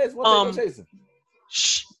me? Yeah, it's one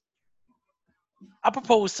I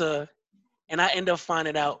proposed to her, and I end up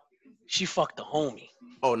finding out she fucked the homie.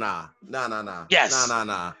 Oh nah. Yes.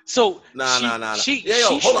 Nah. So nah. Hold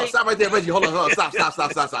on, stop right there, Reggie. Hold on, stop.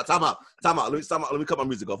 Time out. Let me cut my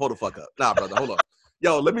music off. Hold the fuck up. Nah, brother, hold on.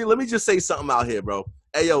 Yo, let me just say something out here, bro.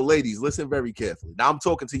 Hey, yo, ladies, listen very carefully. Now I'm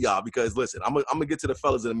talking to y'all because listen, I'm gonna get to the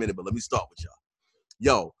fellas in a minute, but let me start with y'all.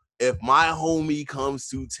 Yo, if my homie comes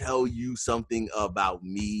to tell you something about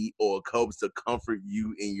me or comes to comfort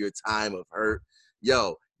you in your time of hurt,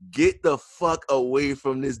 yo, get the fuck away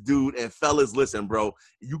from this dude. And fellas, listen, bro,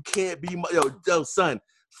 you can't be yo, son,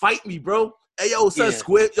 fight me, bro. Hey, yo, son,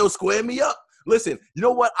 square me up. Listen, you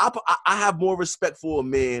know what? I have more respect for a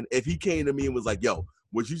man if he came to me and was like, yo,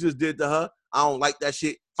 what you just did to her, I don't like that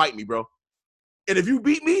shit. Fight me, bro. And if you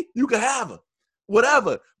beat me, you can have her.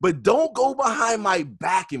 Whatever. But don't go behind my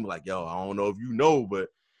back and be like, yo, I don't know if you know, but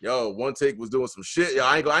yo, One Take was doing some shit. Yo,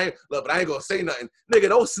 I ain't gonna say nothing. Nigga,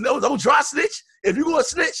 don't dry snitch. If you gonna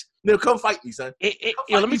snitch, then come fight me, son.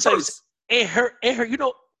 Let me tell you, it hurt. You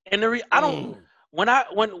know, and I don't.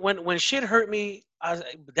 When shit hurt me,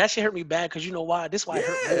 that shit hurt me bad because you know why? This is why it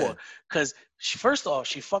hurt more. Because first off,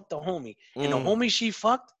 she fucked the homie, and the homie she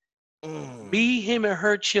fucked, me, him, and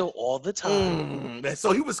her chill all the time.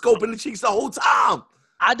 So he was scoping the cheeks the whole time.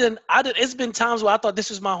 I didn't. It's been times where I thought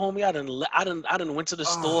this was my homie. I didn't went to the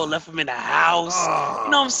store, left him in the house.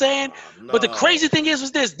 You know what I'm saying? No. But the crazy thing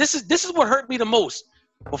was this. This is what hurt me the most.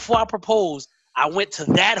 Before I proposed, I went to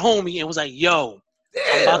that homie and was like, "Yo,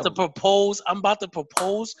 I'm about to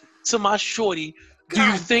propose to my shorty. Do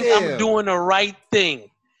you think I'm doing the right thing?"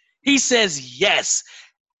 He says yes.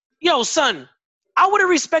 Yo, son, I would have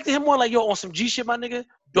respected him more. Like, yo, on some G shit, my nigga.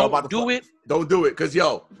 Don't do it. Don't do it, cause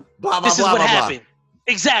yo, blah blah this blah. This is what blah, happened. Blah.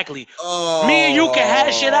 Exactly. Me and you can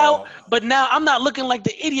hash it out, but now I'm not looking like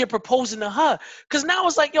the idiot proposing to her. Cause now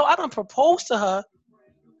it's like, yo, I done proposed to her.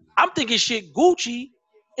 I'm thinking shit Gucci,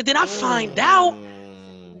 and then I find out.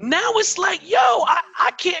 Now it's like, yo,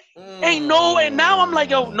 I can't, ain't no, and now I'm like,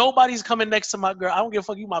 yo, nobody's coming next to my girl. I don't give a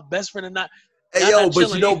fuck, you my best friend or not. Hey, yo,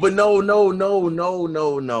 but you know, but no.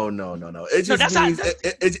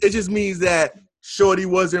 It just means that shorty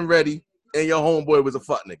wasn't ready and your homeboy was a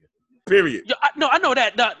fuck nigga. Period. Yo, I know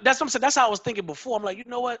that. That's what I'm saying. That's how I was thinking before. I'm like, you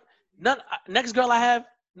know what? Next girl I have,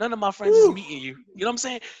 none of my friends is meeting you. You know what I'm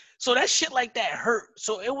saying? So that shit like that hurt.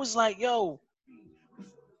 So it was like, yo,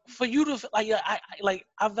 for you to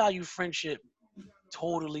I value friendship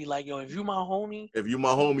totally. Like, yo, if you my homie,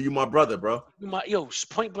 you my brother, bro.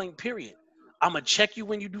 Point blank, period. I'ma check you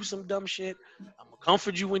when you do some dumb shit. I'ma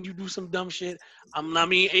comfort you when you do some dumb shit.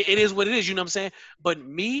 It is what it is. You know what I'm saying? But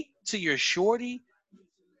me to your shorty,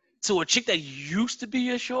 to a chick that used to be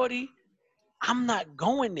your shorty, I'm not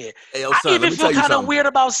going there. Hey, yo, son, I even feel kind of weird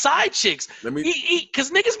about side chicks.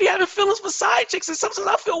 Because niggas be having feelings for side chicks, and sometimes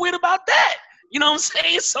I feel weird about that. You know what I'm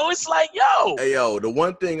saying? So it's like, yo. Hey, yo, the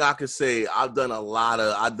one thing I could say, I've done a lot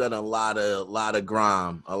of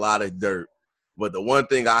grime, a lot of dirt But the one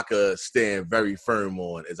thing I could stand very firm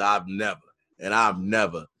on is I've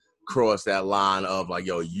never crossed that line of like,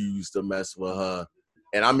 yo, you used to mess with her.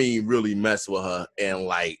 And I mean really mess with her. And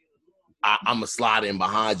like, I'm going to slide in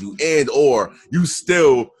behind you. And or you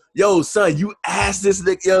still, yo, son, you asked this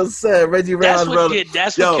nigga, yo, son, Reggie Rounds, brother.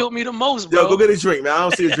 That's what killed me the most, bro. Yo, go get a drink, man. I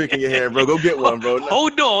don't see a drink in your hand, bro. Go get one, bro.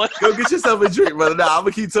 Hold on. Go get yourself a drink, brother. Nah, I'm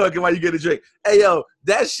going to keep talking while you get a drink. Hey, yo,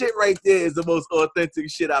 that shit right there is the most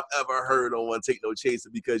authentic shit I've ever heard on One Take No Chaser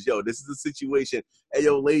because, yo, this is a situation. Hey,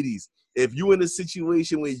 yo, ladies, if you in a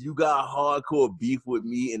situation where you got hardcore beef with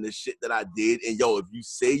me and the shit that I did, and, yo, if you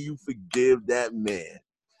say you forgive that man,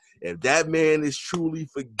 if that man is truly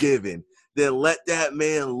forgiven, then let that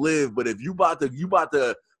man live. But if you about to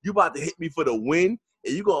hit me for the win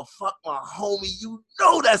and you gonna fuck my homie, you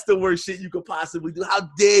know that's the worst shit you could possibly do. How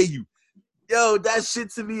dare you? Yo, that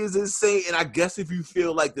shit to me is insane. And I guess if you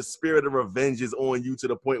feel like the spirit of revenge is on you to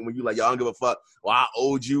the point when you like, yo, I don't give a fuck, or I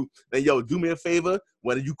owed you, then yo, do me a favor.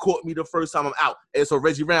 When you caught me the first time, I'm out. And so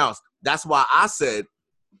Reggie Rounds, that's why I said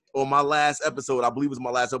on my last episode, I believe it was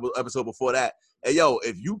my last episode before that, hey, yo,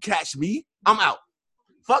 if you catch me, I'm out.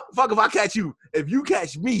 Fuck if I catch you. If you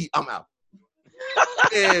catch me, I'm out.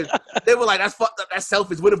 And they were like, that's fucked up. That's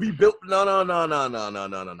selfish. Would it be built? No.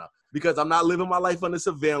 Because I'm not living my life under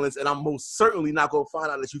surveillance, and I'm most certainly not going to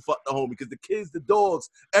find out that you fucked the homie. Because the kids, the dogs,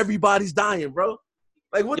 everybody's dying, bro.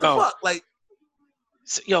 Like, what the fuck? Like,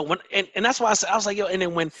 yo, and that's why I was like, yo, and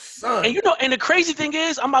then when, son. And you know, and the crazy thing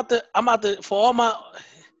is, I'm about to, for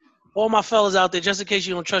all my fellas out there, just in case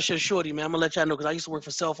you don't trust your shorty, man, I'm gonna let y'all know because I used to work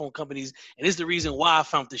for cell phone companies, and it's the reason why I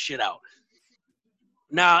found this shit out.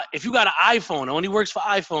 Now, if you got an iPhone, it only works for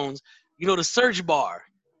iPhones, you know the search bar.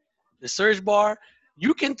 The search bar,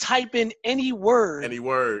 you can type in any word. And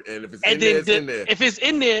if it's in there, it's in there. If it's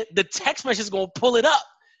in there, the text message is gonna pull it up,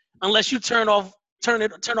 unless you turn off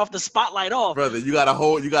the spotlight off. Brother, you got a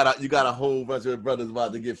whole bunch of brothers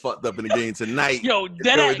about to get fucked up in the game tonight. Yo,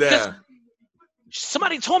 that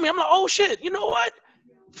somebody told me, I'm like, oh shit, you know what?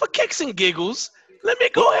 For kicks and giggles, let me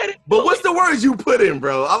go ahead. But what's the words you put in,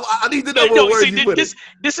 bro? I need to know what words you put in.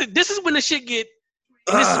 This is when the shit get.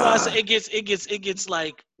 And this is why I say it gets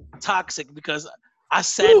like toxic because I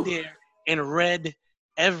sat there and read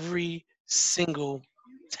every single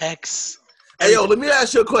text. Hey yo, let me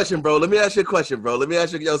ask you a question, bro.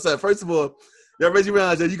 Yo, son, first of all, yo, Reggie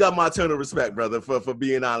Rounds, you got my eternal respect, brother, for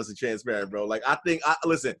being honest and transparent, bro. Like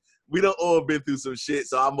listen. We done all been through some shit,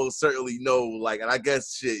 so I most certainly know, like, and I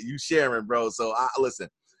guess shit, you sharing, bro. So listen.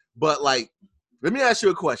 But like, let me ask you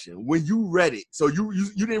a question. When you read it, so you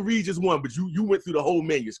didn't read just one, but you went through the whole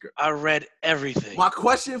manuscript. I read everything. My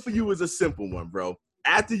question for you is a simple one, bro.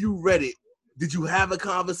 After you read it, did you have a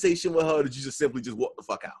conversation with her, or did you just simply just walk the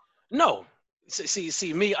fuck out? No.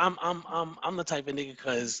 See me, I'm the type of nigga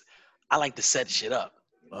because I like to set shit up.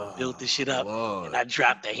 Build the shit up, and I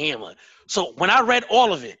dropped the hammer. So when I read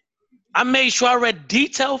all of it, I made sure I read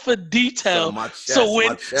detail for detail. Bro.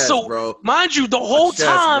 Mind you, the whole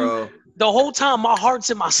time, my heart's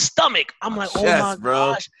in my stomach. I'm like, oh my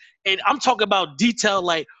gosh. And I'm talking about detail,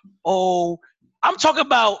 like, I'm talking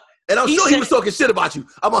about. And I'm sure he was talking shit about you.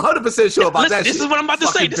 I'm 100% sure about that shit. This is what I'm about to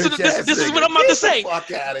say. This is what I'm about to say.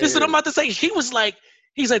 This is what I'm about to say. He's like,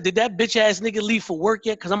 did that bitch ass nigga leave for work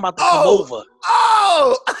yet? Because I'm about to come over.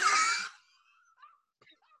 Oh.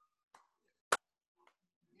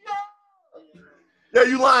 Yo,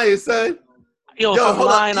 you lying, son. Yo, if I'm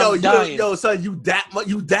lying, I'm dying. Yo, son, you dap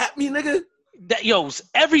me, nigga?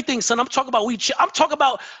 Everything, son. I'm talking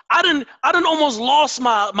about I done almost lost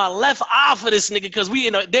my left eye for this nigga because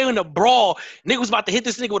they in a brawl. Nigga was about to hit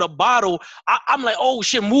this nigga with a bottle. I'm like, oh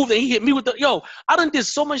shit, move. And he hit me with I done did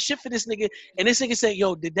so much shit for this nigga. And this nigga said,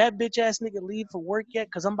 yo, did that bitch ass nigga leave for work yet?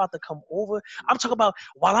 Because I'm about to come over. I'm talking about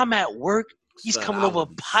while I'm at work. He's coming over,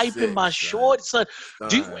 piping my short, son.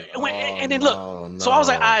 And then look, so I was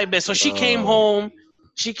like, all right, bet. So she came home.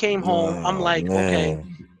 I'm like, okay.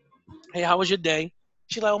 Hey, how was your day?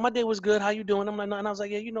 She's like, oh, my day was good. How you doing? I'm like, no. And I was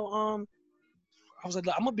like, yeah, I was like,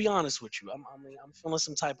 I'm gonna be honest with you. I'm feeling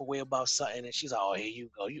some type of way about something. And she's like, oh, here you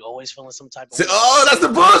go. You always feeling some type of way. Oh, that's the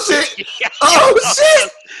bullshit. Oh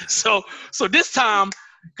shit. So this time,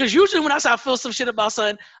 because usually when I say I feel some shit about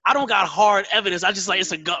something, I don't got hard evidence. I just like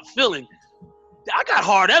it's a gut feeling. I got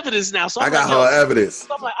hard evidence now. So I got hard evidence.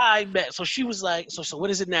 So I'm like, I bet. So she was like, so what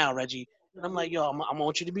is it now, Reggie? And I'm like, yo, I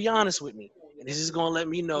want you to be honest with me. And this is going to let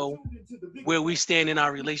me know where we stand in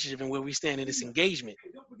our relationship and where we stand in this engagement.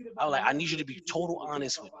 I was like, I need you to be total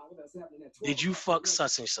honest with me. did you fuck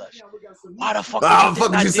such and such? Why the fuck How did the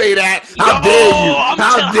fuck you you say that? How Yo, dare you?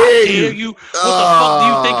 how dare you? What the fuck do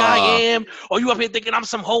you think I am? Or you up here thinking I'm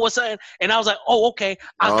some hoe or something? And I was like, oh, okay.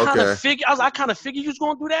 I kind of figured you was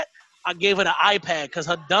gonna do that. I gave her the iPad because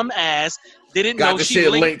her dumb ass didn't know the she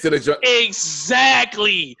shit linked to the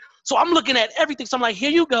exactly. So I'm looking at everything. So I'm like, here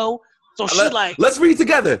you go. So she's like, let's read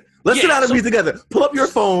together. Let's sit down and read together. Pull up your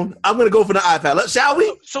phone. I'm gonna go for the iPad. Shall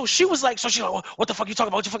we? So she was like, what the fuck you talking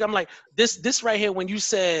about? What the fuck? I'm like, this right here. When you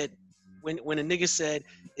said, when a nigga said,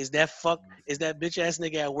 is that bitch ass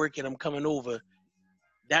nigga at work and I'm coming over?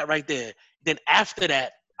 That right there. Then after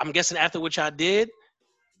that, I'm guessing after which I did,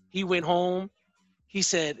 he went home. He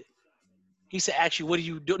said, actually, what are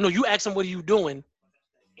you doing? No, you asked him, what are you doing?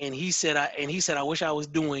 And he said, I wish I was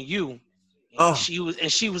doing you. And she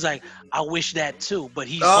was like, I wish that too, but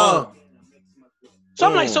he's home. So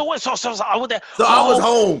I'm like, so what? So I was that. So I was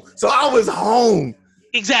home. So I was home.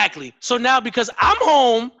 Exactly. So now because I'm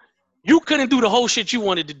home, you couldn't do the whole shit you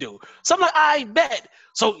wanted to do. So I'm like, I bet.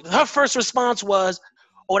 So her first response was,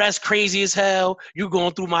 oh, that's crazy as hell. You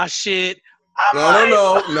going through my shit. No.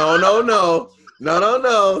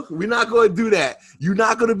 We're not going to do that. You're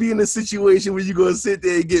not going to be in a situation where you're going to sit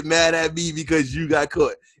there and get mad at me because you got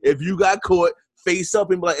caught. If you got caught, face up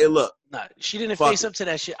and be like, hey, look. Nah, she didn't face up to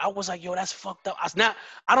that shit. I was like, yo, that's fucked up.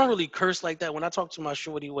 I don't really curse like that. When I talk to my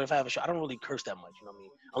shorty, if I have a show, I don't really curse that much, you know what I mean?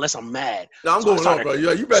 Unless I'm mad. No, I'm going on, bro.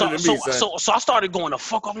 You better than me, son. So I started going the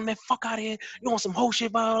fuck off, man. Fuck out of here. You want some whole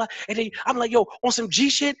shit, blah, blah, blah. And then I'm like, yo, on some G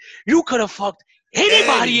shit, you could have fucked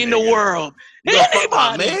anybody in the world.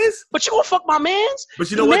 Anybody. But you gonna fuck my mans? But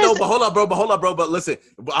you know what, though? But hold up, bro. But listen,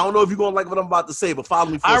 I don't know if you're gonna like what I'm about to say, but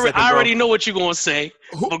follow me for a second, bro. I already know what you're gonna say.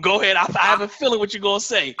 But go ahead. I have a feeling what you're gonna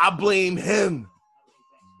say. I blame him.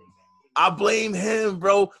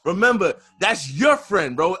 Bro. Remember, that's your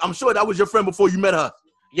friend, bro. I'm sure that was your friend before you met her.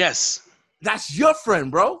 Yes. That's your friend,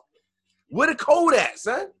 bro. Where the code at,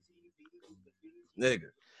 son?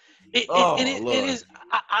 Nigga. It is.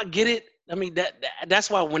 I get it. I mean, that's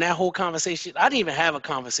why when that whole conversation, I didn't even have a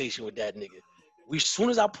conversation with that nigga. As soon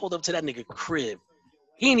as I pulled up to that nigga crib,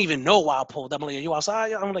 he didn't even know why I pulled up. I'm like, you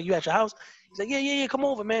outside? I'm like, you at your house? He's like, yeah, come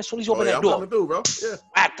over, man. As soon as you open that door. I'm coming through, bro. Yeah.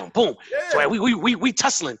 Acting, boom. Yeah. So we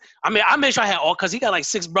tussling. I mean, I made sure I had all, because he got like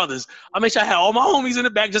 6 brothers. I made sure I had all my homies in the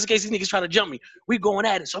back just in case these niggas trying to jump me. We going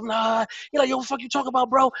at it. So I'm like, you're like, yo, what the fuck you talking about,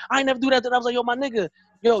 bro? I ain't never do that. Then I was like, yo, my nigga.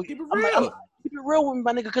 Yo, keep it real. Keep it real with me,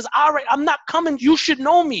 my nigga, because I'm not coming. You should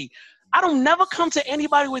know me. I don't never come to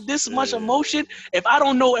anybody with this much emotion if I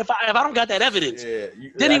don't know, if I don't got that evidence. Yeah.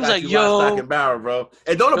 Then he was like, yo. Stock and barrel, bro.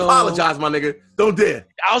 And don't apologize, my nigga. Don't dare.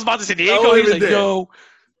 I was about to say, there you go. He was like, yo,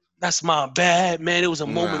 that's my bad, man. It was a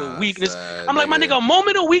moment of weakness. I'm like, my nigga, a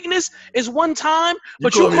moment of weakness is one time,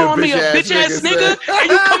 but you calling me a bitch-ass nigga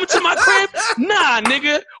and you coming to my crib? Nah,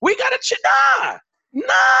 nigga. We got to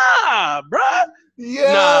Nah, bruh.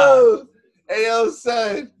 Yo. Hey, yo,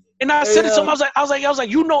 son. And I said it to him. I was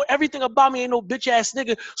like, you know everything about me, ain't no bitch ass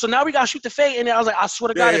nigga. So now we gotta shoot the fade. And then I was like, I swear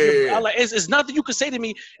to God, I was like, it's nothing you can say to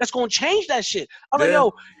me that's gonna change that shit. I was like,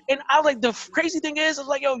 yo, and I was like, the crazy thing is, I was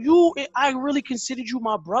like, yo, I really considered you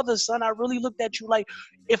my brother, son. I really looked at you like,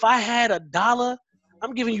 if I had $1,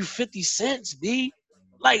 I'm giving you 50 cents, B.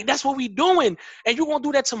 Like, that's what we doing. And you gonna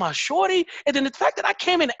do that to my shorty? And then the fact that I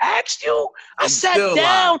came and asked you, I sat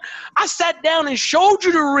down and showed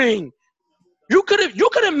you the ring. You could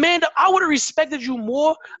have manned up. I would have respected you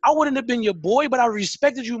more. I wouldn't have been your boy, but I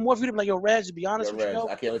respected you more if you'd have been like, yo, Reg, to be honest with you, yo,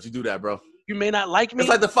 I can't let you do that, bro. You may not like me. It's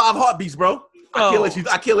like the 5 heartbeats, bro.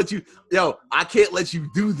 I can't let you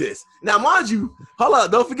do this. Now, mind you, hold up,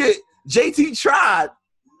 don't forget, JT tried.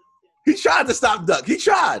 He tried to stop Duck. He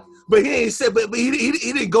tried. But he ain't said, but he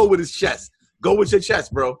didn't go with his chest. Go with your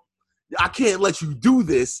chest, bro. I can't let you do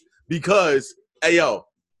this because, hey, yo,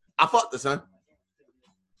 I fucked her, son.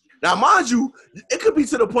 Now, mind you, it could be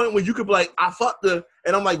to the point where you could be like, I fucked her,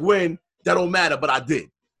 and I'm like, when? That don't matter, but I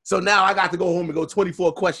did. So now I got to go home and go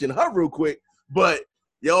 24 question her real quick. But,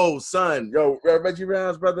 yo, son, Reggie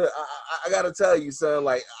Rounds, brother, I got to tell you, son,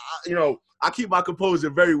 like, I keep my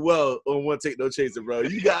composure very well on One Take No Chaser, bro.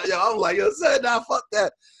 I'm like, yo, son, nah, fuck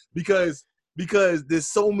that. Because there's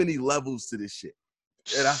so many levels to this shit.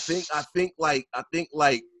 And I think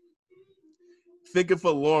thinking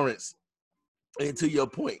for Lawrence, and to your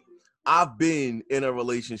point, I've been in a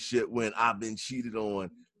relationship when I've been cheated on,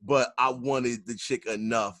 but I wanted the chick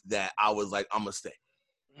enough that I was like, I'm going to stay.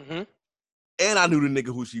 Mm-hmm. And I knew the nigga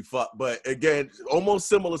who she fucked. But again, almost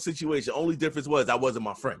similar situation. Only difference was I wasn't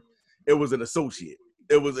my friend. It was an associate.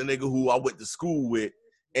 It was a nigga who I went to school with.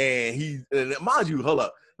 And mind you, hold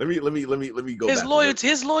up. Let me go back.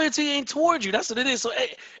 His loyalty ain't towards you. That's what it is. So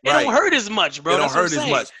it don't hurt as much, bro. It don't hurt as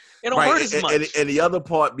much. It don't hurt as much. And the other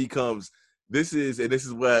part becomes this is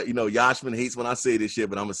where Yashman hates when I say this shit,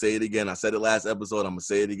 but I'm gonna say it again. I said it last episode. I'm gonna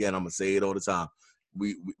say it again. I'm gonna say it all the time.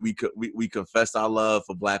 We confess our love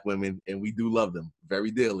for Black women, and we do love them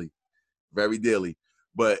very dearly, very dearly.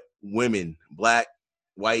 But women, Black,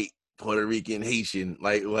 white, Puerto Rican, Haitian,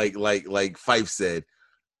 like Fife said,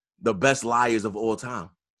 the best liars of all time.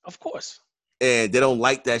 Of course. And they don't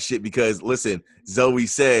like that shit because, listen, Zoe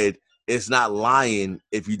said, it's not lying.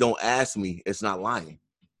 If you don't ask me, it's not lying.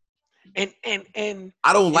 And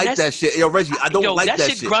I don't like that shit. Yo, Reggie, I don't like that shit.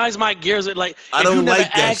 That shit grinds my gears. Like, I don't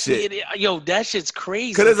like that shit. That shit's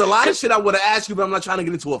crazy. Because there's a lot of shit I would have asked you, but I'm not trying to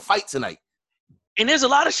get into a fight tonight. And there's a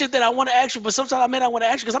lot of shit that I want to ask you, but sometimes I may not want to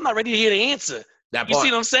ask you because I'm not ready to hear the answer. That part. You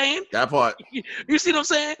see what I'm saying? That part. You see what I'm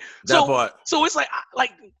saying? That part. So it's like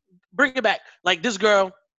bring it back. Like this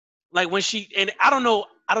girl, like when she, and I don't know.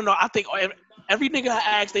 I think every nigga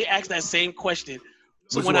I ask, they ask that same question.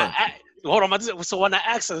 So Which when one? hold on, so when I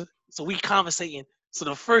asked her, so we conversating. So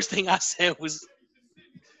the first thing I said was,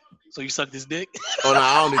 "So you suck this dick?" Oh no,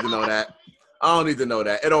 I don't need to know that. I don't need to know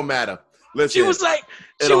that. It don't matter. Listen. She was like,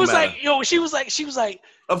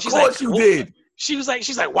 Of course you did. She's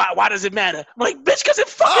like, why does it matter? I'm like, bitch, because it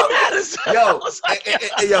fucking matters.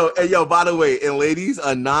 Yo, by the way, and ladies,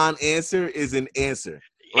 a non-answer is an answer.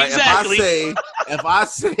 Like exactly. If I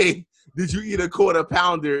say, did you eat a quarter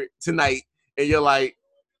pounder tonight? And you're like,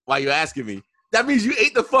 why you asking me? That means you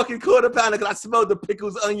ate the fucking quarter pounder because I smelled the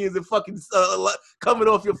pickles, onions, and fucking coming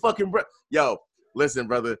off your fucking breath. Yo, listen,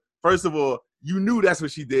 brother. First of all, you knew that's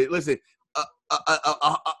what she did. Listen,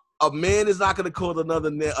 a man is not gonna call another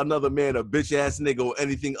man a bitch ass nigga or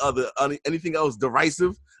anything else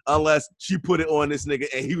derisive unless she put it on this nigga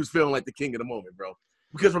and he was feeling like the king of the moment, bro.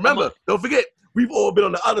 Because remember, don't forget, we've all been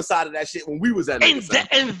on the other side of that shit when we was at nigga.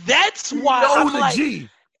 And that's why I'm like,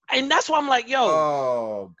 and that's why I'm like, yo.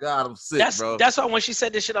 Oh God, I'm sick, bro. That's why when she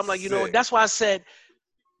said this shit, I'm like, that's why I said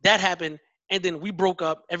that happened, and then we broke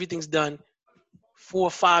up. Everything's done. 4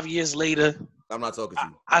 or 5 years later, I'm not talking to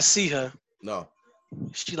you. I see her. No.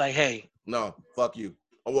 She like, hey. No, fuck you.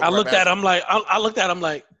 I looked at her, I'm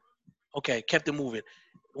like, okay, kept it moving.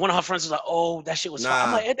 One of her friends was like, oh, that shit was fine.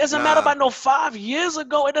 I'm like, it doesn't matter about no 5 years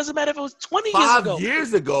ago. It doesn't matter if it was 20 years ago. 5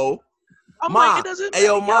 years ago? I'm like, it doesn't matter. Hey,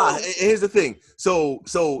 yo, Ma, here's the thing. So,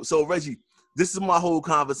 Reggie, this is my whole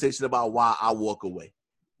conversation about why I walk away.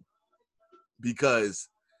 Because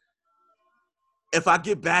if I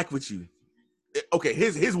get back with you, okay,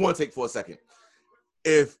 here's one take for a second.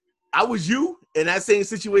 If I was you and that same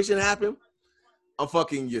situation happened, I'm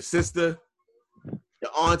fucking your sister,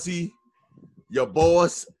 your auntie, your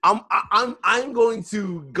boss. I'm going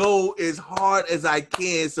to go as hard as I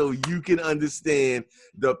can so you can understand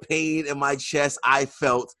the pain in my chest I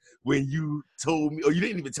felt when you told me, or you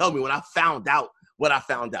didn't even tell me when I found out what I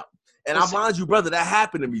found out. And I mind you, brother, that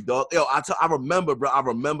happened to me, dog. Yo, I remember, bro. I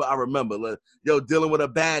remember. Like, yo, dealing with a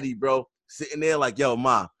baddie, bro. Sitting there like, yo,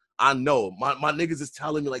 Ma, I know. My niggas is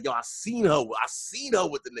telling me like, yo, I seen her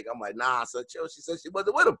with the nigga. I'm like, nah, son, chill. She said she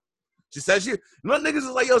wasn't with him. She said my niggas is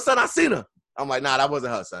like, yo, son, I seen her. I'm like, nah, that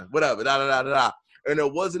wasn't her, son. Whatever, da. And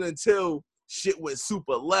it wasn't until shit went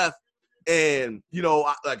super left. And,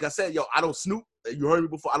 like I said, yo, I don't snoop. You heard me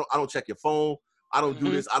before. I don't check your phone. I don't do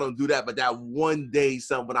this. I don't do that. But that one day,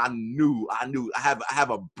 son, when I knew I have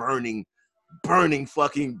a burning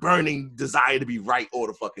desire to be right all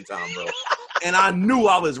the fucking time, bro. And I knew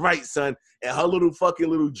I was right, son. And her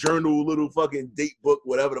little journal, little fucking date book,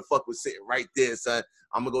 whatever the fuck was sitting right there, son.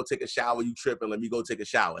 I'm gonna go take a shower. You tripping? Let me go take a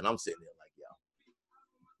shower. And I'm sitting there like, yo,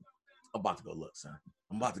 I'm about to go look, son.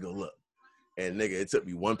 I'm about to go look. And nigga, it took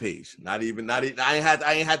me one page. I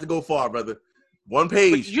ain't had to go far, brother. One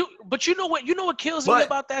page. But you know what kills me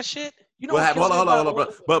about that shit? You know what happened? Hold on, bro.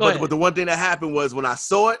 But the one thing that happened was when I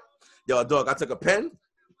saw it, yo, dog, I took a pen,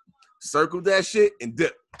 circled that shit, and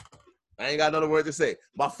dipped. I ain't got another word to say.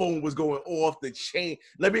 My phone was going off the chain.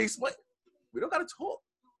 Let me explain. We don't gotta talk.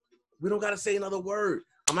 We don't gotta say another word.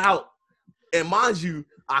 I'm out. And mind you,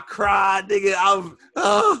 I cried, nigga.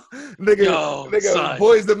 Nigga,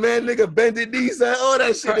 boys the man, nigga, bended knees, son. All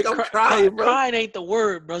that shit, nigga. I'm crying, bro. Crying ain't the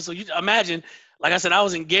word, bro. So you imagine, like I said, I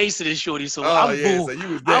was engaged to this shorty, so so you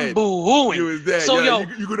was dead. I'm boo-hooing. You was dead. So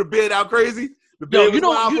you could have been out crazy. The bed was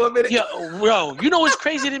wild for a minute. Bro, you know what's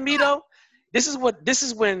crazy to me though? This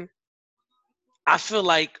is when I feel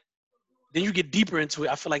like, then you get deeper into it.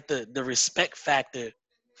 I feel like the respect factor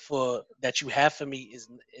that you have for me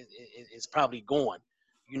is probably gone.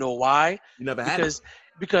 You know why? You never had it.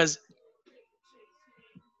 Because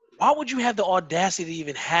why would you have the audacity to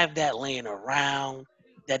even have that laying around?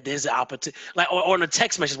 That there's an opportunity, like, or on a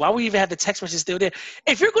text message. Why would you even have the text message still there?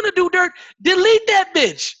 If you're gonna do dirt, delete that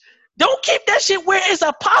bitch. Don't keep that shit where it's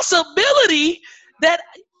a possibility that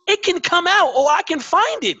it can come out or I can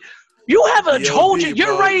find it. You have a whole.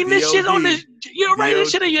 You're writing this shit on this. You're writing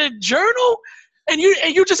this shit in your journal, and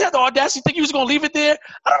you just have the audacity to think you're just gonna leave it there.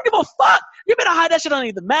 I don't give a fuck. You better hide that shit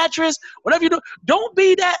underneath the mattress, whatever you do. Don't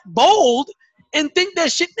be that bold and think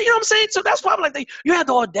that shit. You know what I'm saying? So that's probably like you had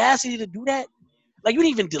the audacity to do that. Like you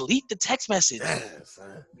didn't even delete the text message. Damn,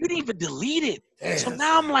 son. You didn't even delete it. Damn, so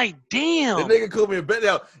now I'm like, damn. The nigga called me a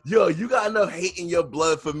bitch. Yo, you got enough hate in your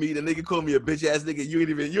blood for me. The nigga called me a bitch ass nigga. You ain't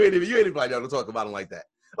even like, yo, don't talk about him like that.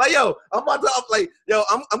 Like, yo, I'm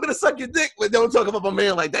gonna suck your dick, but don't talk about my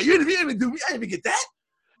man like that. You didn't even do me. I didn't even get that.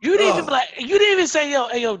 You didn't even you didn't even say, yo,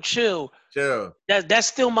 hey, yo, chill. Chill. That's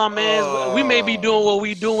still my man. We may be doing what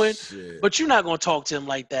we doing, shit. but you're not gonna talk to him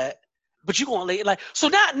like that. But you gonna like so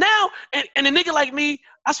now and a nigga like me,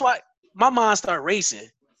 that's why my mind started racing.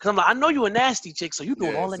 Cause I'm like, I know you a nasty chick, so you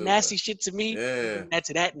doing all the nasty shit to me, that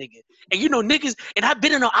to that nigga. And you know niggas, and I've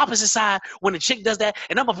been on the opposite side when the chick does that,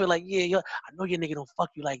 and I'm gonna feel like, yeah, yo, I know your nigga don't fuck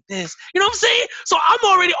you like this. You know what I'm saying? So I'm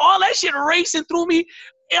already all that shit racing through me.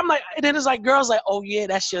 And I'm like, and then it's like girls like, oh yeah,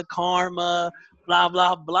 that's your karma, blah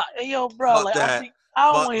blah blah. Hey yo, bro, fuck like that.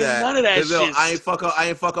 I don't want to hear none of that shit. Yo, I ain't fuck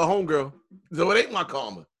a homegirl. So it ain't my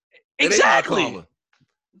karma. Exactly.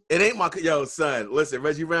 It ain't my yo, son. Listen,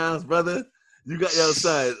 Reggie Rounds, brother. You got yo,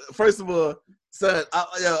 son. First of all, son,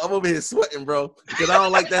 I'm over here sweating, bro, because I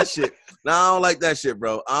don't like that shit. No, I don't like that shit,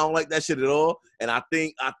 bro. I don't like that shit at all. And I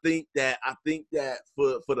think that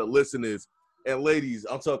for the listeners and ladies,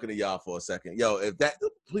 I'm talking to y'all for a second. Yo,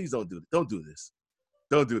 please don't do this.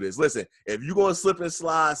 Don't do this. Listen, if you gonna slip and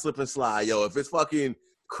slide. Yo, if it's fucking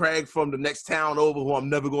Craig from the next town over who I'm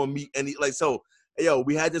never gonna meet so. Yo,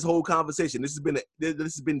 we had this whole conversation. This has been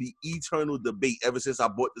the eternal debate ever since I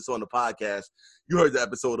brought this on the podcast. You heard the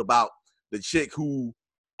episode about the chick who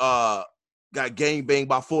got gangbanged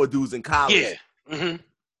by 4 dudes in college. Yeah. Mm-hmm.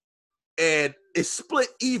 And it's split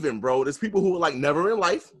even, bro. There's people who are like never in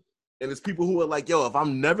life, and there's people who are like, yo, if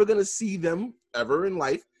I'm never gonna see them ever in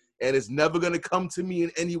life, and it's never gonna come to me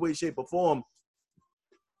in any way, shape, or form.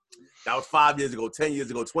 That was 5 years ago, 10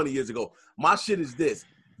 years ago, 20 years ago. My shit is this.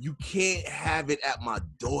 You can't have it at my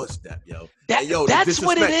doorstep, yo. That's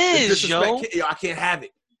what it is, yo. I can't have it.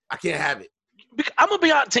 I'm gonna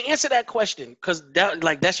be honest to answer that question, cause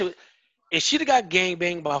that shit. If she'd have got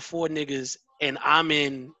gangbanged by 4 niggas, and I'm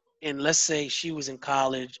and let's say she was in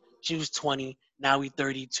college, she was 20, now we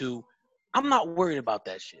 32. I'm not worried about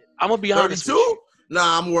that shit. I'm gonna be honest with you.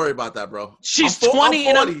 Nah, I'm worried about that, bro. She's 20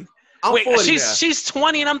 and I'm 40 now. She's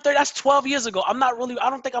 20 and I'm 30. That's 12 years ago. I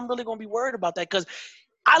don't think I'm really gonna be worried about that, because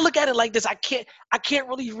I look at it like this. I can't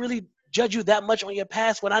really judge you that much on your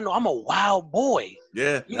past when I know I'm a wild boy.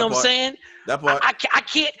 Yeah. You know what I'm saying? That part. I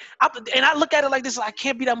can't. And I look at it like this. I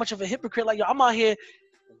can't be that much of a hypocrite. Like, yo, I'm out here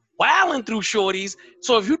wilding through shorties.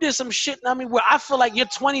 So if you did some shit, where I feel like your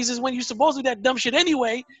 20s is when you're supposed to do that dumb shit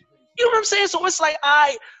anyway. You know what I'm saying? So it's like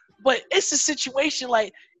but it's a situation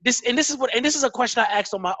like this, and this is a question I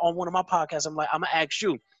asked on one of my podcasts. I'm like, I'm gonna ask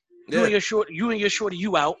you. You and your shorty,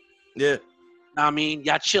 you out. Yeah.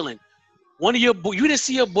 Y'all chilling. You didn't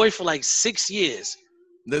see your boy for like 6 years.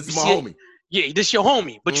 This is my homie. Yeah, this your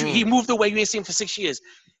homie. But he moved away. You ain't seen him for 6 years.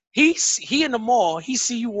 He in the mall. He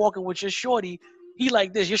see you walking with your shorty. He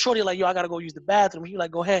like this. Your shorty like, yo, I gotta go use the bathroom. He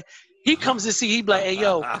like, go ahead. He comes to see. He be like, hey,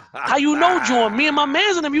 yo, how you know, Jordan? Me and my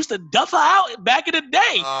mans and them used to duff her out back in the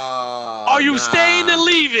day. Are you staying or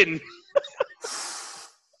leaving?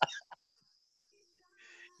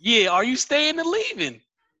 Yeah, are you staying or leaving?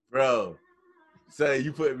 Bro. Say,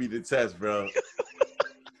 you put me to test, bro.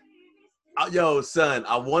 Yo, son,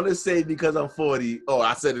 I want to say because I'm 40. Oh,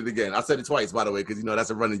 I said it again. I said it twice, by the way, because, that's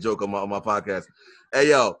a running joke on my podcast. Hey,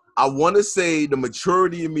 yo, I want to say the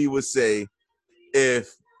maturity in me would say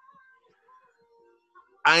if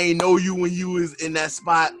I ain't know you when you was in that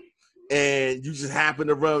spot and you just happen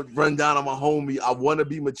to run down on my homie, I want to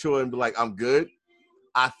be mature and be like, I'm good.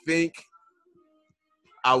 I think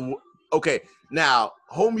okay. Now,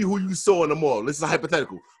 homie who you saw in the mall, this is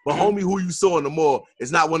hypothetical, but homie who you saw in the mall is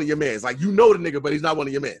not one of your mans. Like, you know the nigga, but he's not one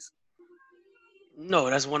of your mans.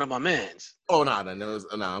 No, that's one of my mans. Oh, nah,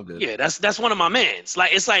 I'm good. Yeah, that's one of my mans.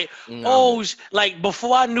 Like, it's like, like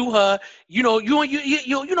before I knew her, you know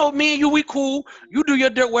me and you, we cool. You do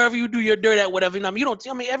your dirt wherever you do your dirt at, whatever. Everybody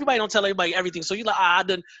don't tell everybody everything. So you like, I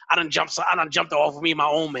done jumped off of me, my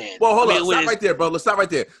own man. Well, hold on, stop right there, bro. Let's stop right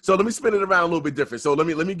there. So let me spin it around a little bit different. So let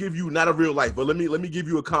me give you not a real life, but let me give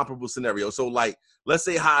you a comparable scenario. So like, let's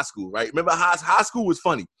say high school, right? Remember high school was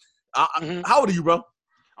funny. How old are you, bro?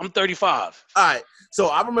 I'm 35. All right. So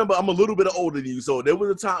I remember I'm a little bit older than you. So there was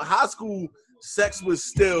a time high school sex was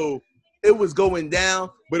still it was going down,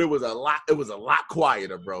 but it was a lot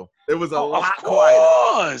quieter, bro. It was a lot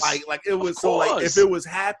quieter. Like it was so like if it was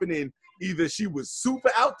happening, either she was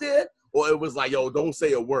super out there or it was like, yo, don't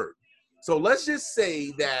say a word. So let's just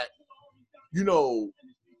say that, you know,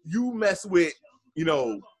 you mess with, you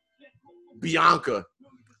know, Bianca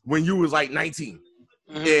when you was like 19.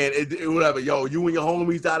 And whatever, yo, you and your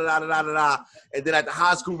homies, and then at the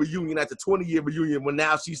high school reunion, at the 20-year reunion, when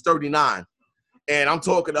now she's 39, and I'm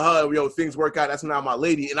talking to her, yo, things work out, that's not my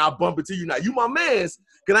lady, and I bump into you now. You my mans,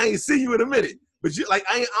 because I ain't see you in a minute. But you, like,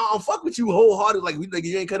 I don't fuck with you wholehearted, like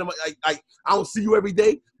you ain't kind of, like I don't see you every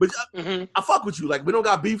day, but I fuck with you. Like, we don't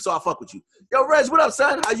got beef, so I fuck with you. Yo, Reg, what up,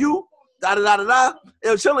 son? How you?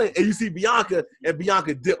 Yo, chilling. And you see Bianca, and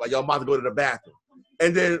Bianca dip, like, yo, I'm about to go to the bathroom.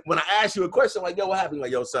 And then when I ask you a question, like, yo, what happened?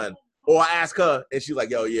 Like, yo, son. Or I ask her, and she's like,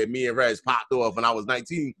 yo, yeah, me and Reg popped off when I was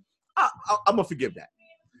 19. I'm going to forgive that.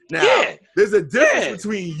 Now, there's a difference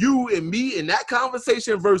between you and me in that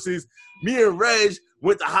conversation versus me and Reg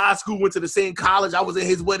went to high school, went to the same college. I was in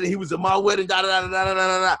his wedding. He was in my wedding.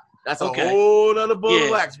 That's a whole nother ball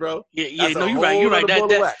of wax, bro. No, you're right. You're right.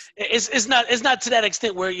 That it's not to that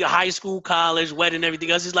extent where your high school, college, wedding,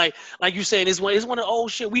 everything else. It's like you saying, it's one of the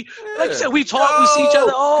old shit. We like you said, we talk, we see each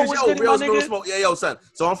other. Oh, what's good, my nigga? Smoke. Yeah, yo, son.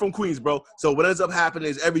 So I'm from Queens, bro. So what ends up happening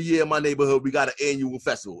is every year in my neighborhood, we got an annual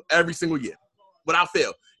festival every single year. Without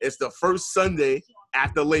fail, it's the first Sunday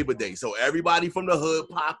after Labor Day. So everybody from the hood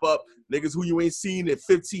pop up, niggas who you ain't seen in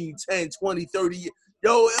 15, 10, 20, 30 years.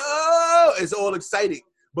 Yo, it's all exciting.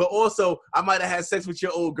 But also, I might have had sex with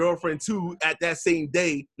your old girlfriend, too, at that same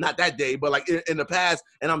day. Not that day, but, like, in the past.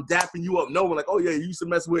 And I'm dapping you up knowing, like, oh, yeah, you used to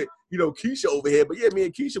mess with, you know, Keisha over here. But, yeah, me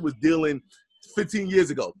and Keisha was dealing 15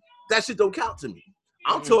 years ago. That shit don't count to me.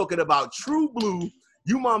 I'm talking about true blue.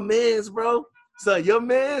 You my mans, bro. Son, your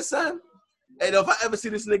man, son. And if I ever see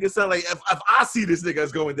this nigga, son, like, if I see this nigga,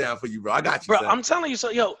 it's going down for you, bro. I got you, bro, son. I'm telling you,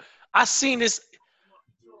 so, yo, I seen this.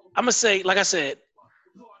 I'm going to say, like I said,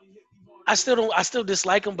 I still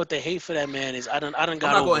dislike him, but the hate for that man is I done got over it.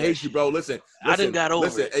 I'm not gonna hate you, bro. Listen, I done got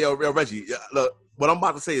over it. Hey, yo, Reggie, look, what I'm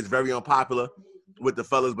about to say is very unpopular with the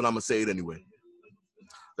fellas, but I'm gonna say it anyway.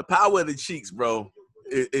 The power of the cheeks, bro,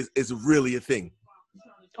 is really a thing.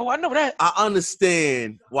 Oh, I know that. I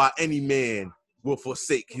understand why any man will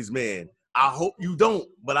forsake his man. I hope you don't,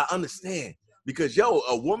 but I understand. Because, yo,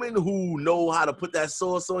 a woman who know how to put that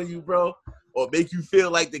sauce on you, bro, or make you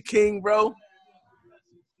feel like the king, bro,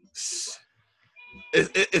 it's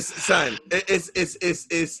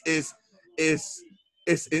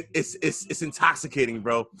intoxicating,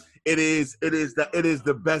 bro. It is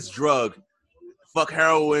the best drug. Fuck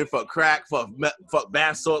heroin, fuck crack, fuck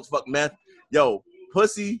bath salts, fuck meth. Yo,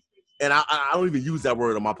 pussy, and I don't even use that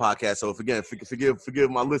word on my podcast. So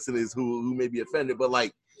forgive my listeners who may be offended, but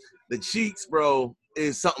like the cheeks, bro,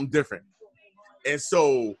 is something different. And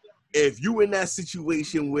so if you in that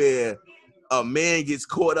situation where a man gets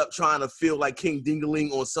caught up trying to feel like King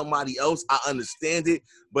Dingaling on somebody else, I understand it.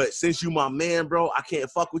 But since you my man, bro, I can't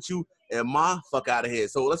fuck with you. And fuck out of here.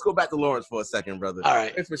 So let's go back to Lawrence for a second, brother. All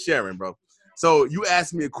right. Thanks for sharing, bro. So you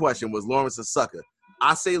asked me a question, was Lawrence a sucker?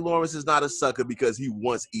 I say Lawrence is not a sucker because he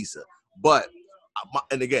wants Issa. But,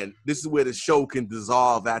 and again, this is where the show can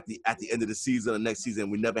dissolve at the end of the season or next season.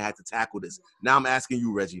 We never had to tackle this. Now I'm asking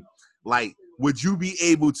you, Reggie, like, would you be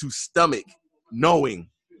able to stomach knowing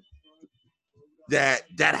that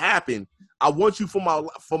happened? I want you for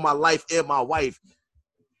my life and my wife,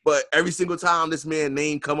 but every single time this man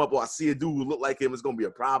name come up or I see a dude who look like him, it's gonna be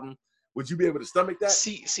a problem. Would you be able to stomach that?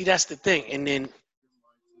 See, that's the thing. And then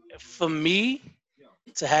for me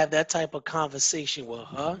to have that type of conversation with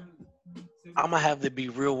her, I'm gonna have to be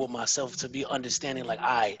real with myself to be understanding. Like, all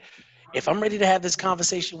right, if I'm ready to have this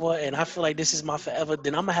conversation with her and I feel like this is my forever,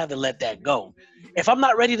 then I'm gonna have to let that go. If I'm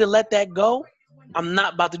not ready to let that go, I'm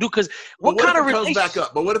not about to do. Because what kind of relationship comes back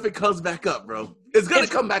up? But what if it comes back up, bro? It's gonna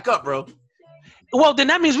come back up, bro. Well, then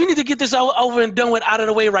that means we need to get this over and done with, out of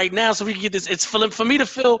the way right now, so we can get this. It's for me to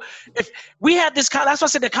feel. If we had this, that's why I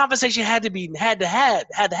said the conversation had to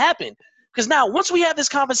happen. Because now, once we have this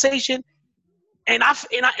conversation, and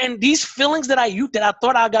these feelings that I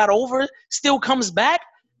thought I got over still comes back,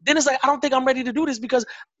 then it's like I don't think I'm ready to do this because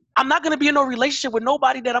I'm not going to be in no relationship with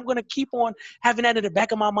nobody that I'm going to keep on having that in the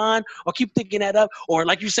back of my mind or keep thinking that up. Or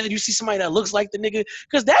like you said, you see somebody that looks like the nigga,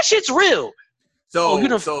 because that shit's real. So I'm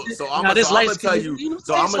gonna tell you.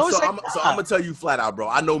 I'm gonna tell you flat out, bro.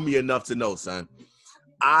 I know me enough to know, son.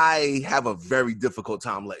 I have a very difficult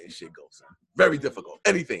time letting shit go, son. Very difficult.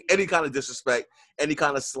 Anything, any kind of disrespect, any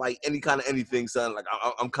kind of slight, any kind of anything, son. Like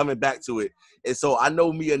I'm coming back to it, and so I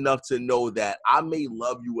know me enough to know that I may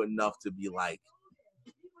love you enough to be like,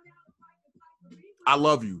 I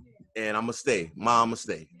love you, and I'm gonna stay. Ma, I'm gonna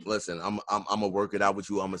stay. Listen, I'm gonna work it out with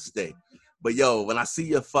you. I'm gonna stay. But yo, when I see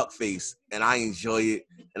your fuck face and I enjoy it,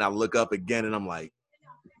 and I look up again and I'm like,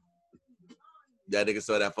 that nigga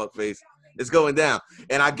saw that fuck face. It's going down.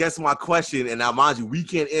 And I guess my question, and now mind you, we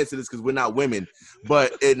can't answer this because we're not women,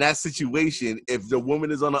 but in that situation, if the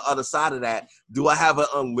woman is on the other side of that, do I have an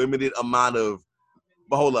unlimited amount of,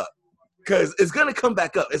 but hold up, because it's going to come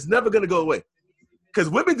back up. It's never going to go away. Because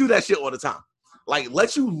women do that shit all the time. Like,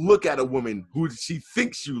 let you look at a woman who she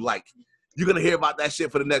thinks you like. You're going to hear about that shit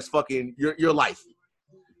for the next fucking, your life.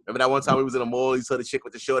 Remember that one time we was in a mall, you saw the chick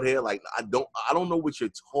with the short hair? Like, I don't know what you're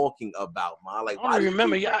talking about, man. Like, I don't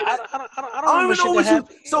remember. I don't even know what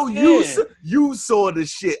you. So you saw the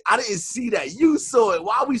shit. I didn't see that. You saw it.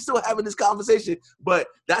 Why are we still having this conversation? But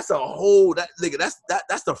that's a whole that's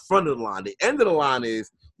the front of the line. The end of the line is,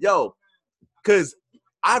 yo, because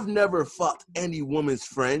I've never fucked any woman's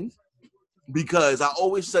friend because I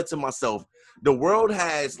always said to myself, the world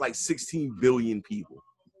has like 16 billion people.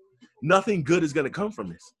 Nothing good is gonna come from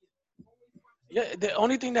this. Yeah, the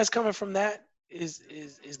only thing that's coming from that is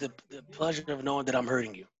the pleasure of knowing that I'm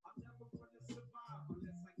hurting you.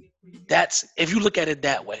 That's if you look at it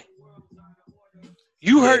that way.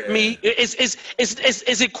 You hurt me. Is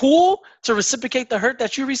it cool to reciprocate the hurt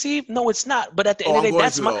that you receive? No, it's not. But at the end of the day,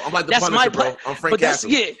 that's my bro. I'm Frank Castle.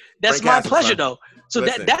 That's Frank my Castle, pleasure son. though. So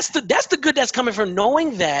that's the good that's coming from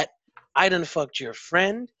knowing that I done fucked your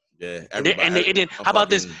friend. Yeah, and then how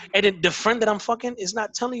about this? And then the friend that I'm fucking is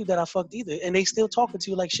not telling you that I fucked either, and they still talking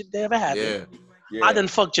to you like shit never happened. Yeah. I done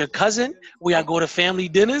fucked your cousin. I go to family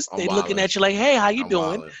dinners. They looking at you like, hey, how you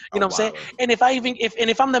doing? You know what I'm saying? And if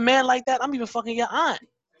I'm the man like that, I'm even fucking your aunt.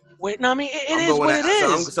 Wait, no, I mean it is what it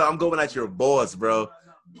is. So I'm going at your boss, bro.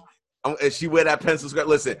 And she wear that pencil skirt.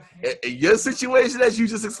 Listen, in your situation as you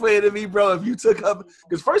just explained to me, bro, if you took her,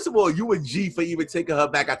 because first of all, you were G for even taking her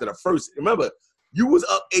back after the first. Remember, you was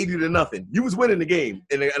up 80-0. You was winning the game.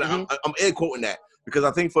 And I'm air quoting that because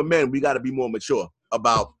I think for men, we got to be more mature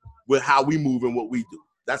about with how we move and what we do.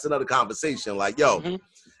 That's another conversation. Like, yo,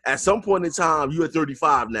 at some point in time, you at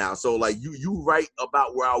 35 now. So, like, you right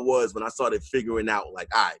about where I was when I started figuring out, like,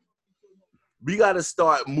 all right, we got to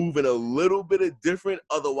start moving a little bit of different.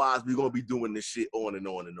 Otherwise, we're going to be doing this shit on and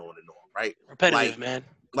on and on and on, right? Repetitive, man.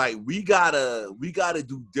 Like, we gotta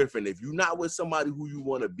do different. If you're not with somebody who you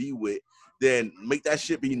want to be with, then make that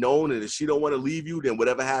shit be known. And if she don't want to leave you, then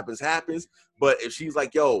whatever happens, happens. But if she's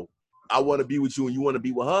like, yo, I want to be with you and you want to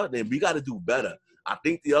be with her, then we got to do better. I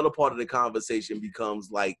think the other part of the conversation becomes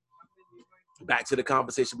like back to the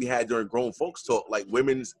conversation we had during Grown Folks Talk. Like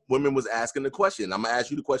women was asking the question. I'm going to ask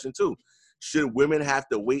you the question too. Should women have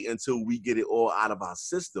to wait until we get it all out of our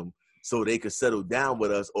system so they could settle down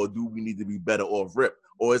with us, or do we need to be better off rip?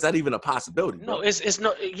 Or is that even a possibility? No, it's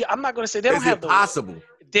no. I'm not going to say they don't have to. Possible?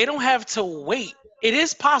 They don't have to wait. It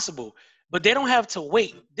is possible, but they don't have to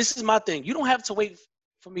wait. This is my thing. You don't have to wait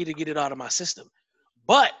for me to get it out of my system.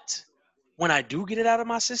 But when I do get it out of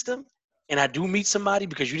my system, and I do meet somebody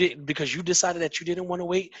because you decided that you didn't want to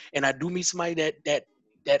wait, and I do meet somebody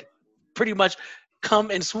that pretty much come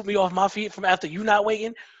and swoop me off my feet from after you not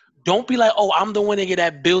waiting. Don't be like, oh, I'm the one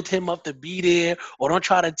that built him up to be there, or don't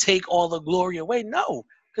try to take all the glory away. No,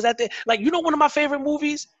 because one of my favorite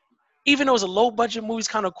movies, even though it's a low budget movie, it's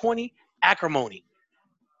kind of corny, Acrimony.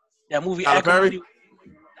 That movie, Acrimony.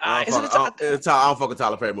 I don't fuck with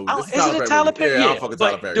Tyler Perry movie. Is it a Tyler Perry? Yeah, I don't fuck with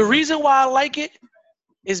Tyler Perry. The reason why I like it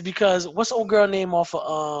is because what's the old girl name off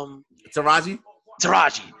of Taraji?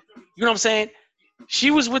 Taraji. You know what I'm saying?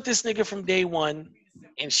 She was with this nigga from day one,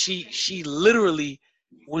 and she literally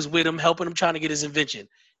was with him, helping him, trying to get his invention.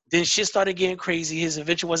 Then shit started getting crazy. His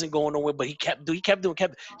invention wasn't going nowhere, but he kept doing.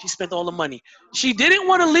 She spent all the money. She didn't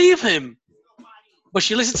want to leave him, but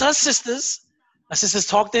she listened to her sisters. Her sisters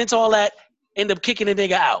talked into all that, ended up kicking the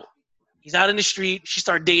nigga out. He's out in the street. She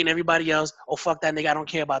started dating everybody else. Oh, fuck that nigga. I don't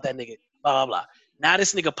care about that nigga. Blah, blah, blah. Now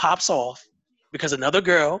this nigga pops off because another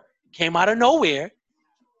girl came out of nowhere,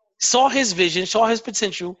 saw his vision, saw his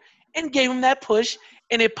potential, and gave him that push,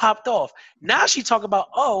 and it popped off. Now she talk about,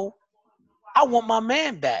 oh, I want my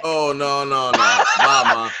man back. Oh, no.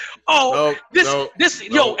 Mama. Oh,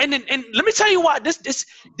 yo, and let me tell you why. This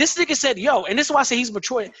nigga said, yo, and this is why I say he's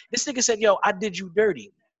mature. This nigga said, yo, I did you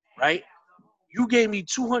dirty, right? You gave me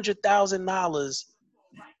 $200,000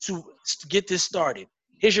 to get this started.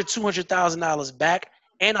 Here's your $200,000 back,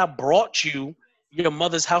 and I brought you your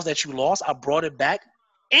mother's house that you lost. I brought it back,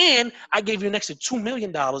 and I gave you an extra $2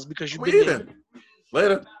 million because you've been there.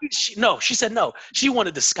 Later. She said no. She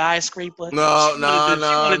wanted the skyscraper. She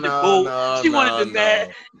wanted the boat. She wanted the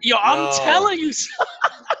man. Yo, I'm telling you.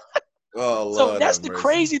 Oh So Lord, that's have the mercy.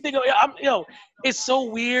 crazy thing. It's so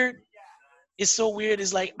weird. It's so weird.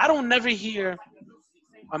 It's like I don't never hear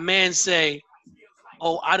a man say,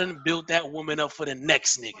 "Oh, I done built that woman up for the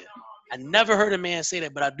next nigga." I never heard a man say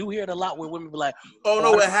that, but I do hear it a lot where women be like, Oh "Oh,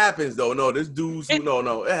 no, it happens though. No, there's dudes who it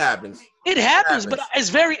no, it happens. it It happens," but happens.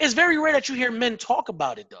 it's very rare that you hear men talk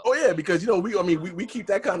about it though. Oh yeah, because we keep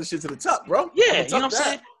that kind of shit to the top, bro. I'm Yeah, gonna you know what tuck I'm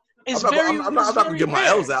saying? that. I'm It's not gonna very get my rare.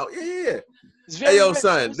 L's out. Yeah. It's Hey very yo, rare. So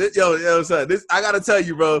son. Son. This I gotta tell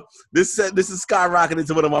you, bro. This is skyrocketing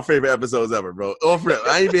to one of my favorite episodes ever, bro. Off rip.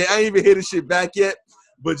 I ain't even hit the shit back yet,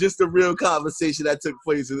 but just the real conversation that took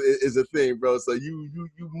place is a thing, bro. So you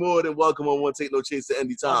more than welcome on One Take No Chase at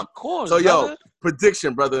any time. of course, So yo, brother.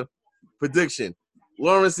 prediction, brother. Prediction.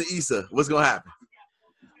 Lawrence and Issa, what's gonna happen?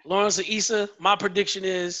 Lawrence and Issa, my prediction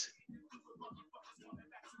is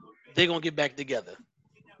they're gonna get back together.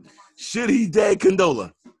 Should he dead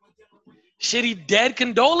Condola? Should he dead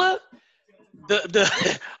Condola?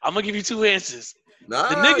 The I'm gonna give you two answers. Nah.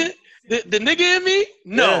 The nigga in me,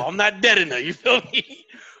 no, Yeah. I'm not dead enough. You feel me?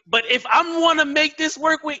 But if I'm wanna make this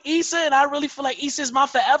work with Issa and I really feel like Issa is my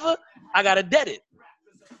forever, I gotta dead it.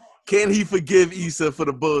 Can he forgive Issa for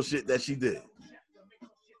the bullshit that she did?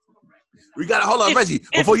 We gotta hold on, Reggie.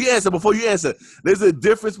 Before you answer, there's a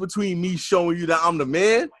difference between me showing you that I'm the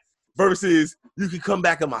man versus you can come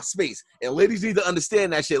back in my space. And ladies need to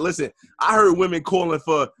understand that shit. Listen, I heard women calling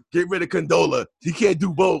for get rid of Condola. He can't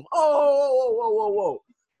do both. Whoa.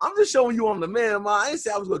 I'm just showing you I'm the man, man. I didn't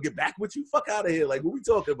say I was gonna get back with you. Fuck out of here. Like, what we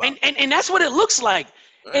talking about? And that's what it looks like.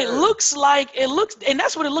 And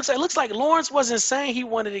that's what it looks like. It looks like Lawrence wasn't saying he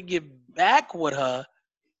wanted to get back with her.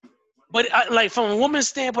 But like from a woman's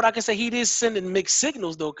standpoint, I can say he did sending mixed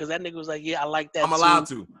signals though, because that nigga was like, "Yeah, I like that." I'm allowed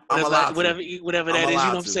to. Whatever that is, you know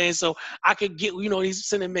what I'm saying. So I could get, he's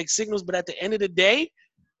sending mixed signals. But at the end of the day,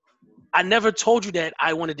 I never told you that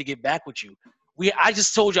I wanted to get back with you. I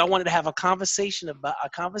just told you I wanted to have a conversation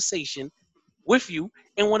with you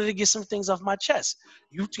and wanted to get some things off my chest.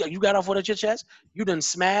 You got off what your chest. You done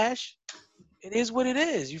smash. It is what it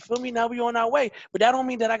is. You feel me? Now we on our way. But that don't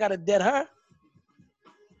mean that I gotta dead her.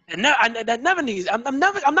 And that never needs. I'm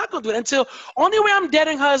not gonna do it until only way I'm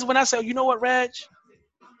deading her is when I say, you know what, Reg,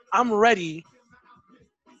 I'm ready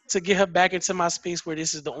to get her back into my space where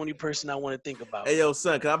this is the only person I want to think about. Hey yo,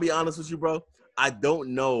 son, can I be honest with you, bro? I don't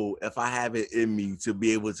know if I have it in me to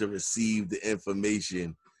be able to receive the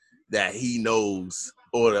information that he knows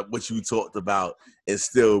or what you talked about and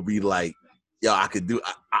still be like, yo, I could do.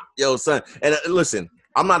 Yo, son, and listen,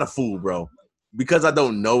 I'm not a fool, bro. Because I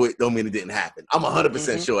don't know it, don't mean it didn't happen. I'm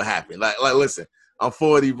 100% sure it happened. Like, listen, I'm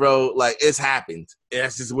 40, bro. Like, it's happened. And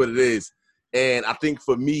that's just what it is. And I think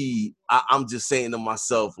for me, I'm just saying to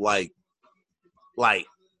myself, like, I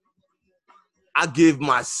give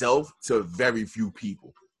myself to very few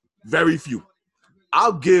people. Very few.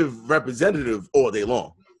 I'll give representative all day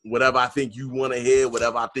long. Whatever I think you want to hear,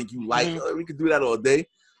 whatever I think you like, we can do that all day.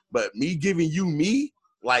 But me giving you me,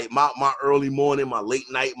 like my early morning, my late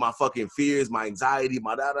night, my fucking fears, my anxiety,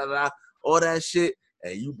 my da-da-da, all that shit,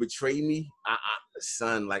 and you betray me,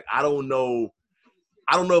 son, like, I don't know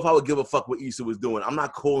if I would give a fuck what Issa was doing. I'm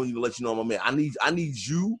not calling you to let you know I'm a man. I need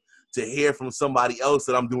you to hear from somebody else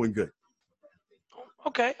that I'm doing good.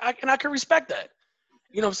 Okay, I can respect that.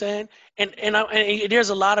 You know what I'm saying? And there's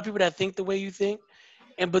a lot of people that think the way you think,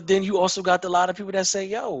 but then you also got a lot of people that say,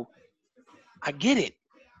 yo, I get it.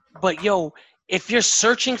 But yo, if you're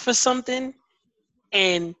searching for something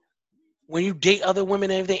and when you date other women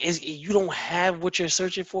and everything, you don't have what you're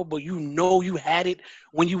searching for, but you know you had it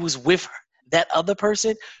when you was with that other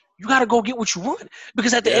person, you got to go get what you want.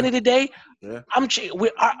 Because at the end of the day,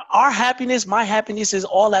 our happiness, my happiness is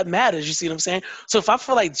all that matters. You see what I'm saying? So if I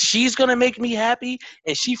feel like she's going to make me happy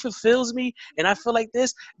and she fulfills me and I feel like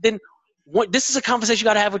this, then this is a conversation you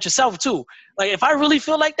got to have with yourself too. Like if I really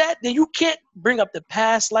feel like that, then you can't bring up the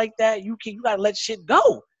past like that. You got to let shit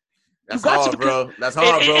go. That's hard, bro. That's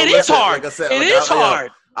hard, bro. It is hard. Like I said, it is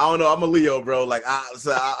hard. I don't know. I'm a Leo, bro. Like I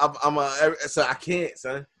can't,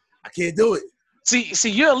 son. I can't do it. See,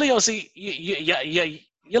 you're a Leo. See,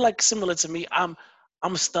 you're like similar to me. I'm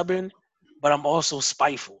stubborn, but I'm also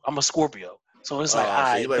spiteful. I'm a Scorpio, so it's like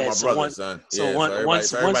so you like my brother, son. So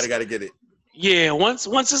everybody got to get it. Yeah, once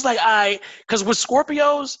it's like because with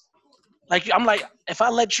Scorpios, like I'm like, if I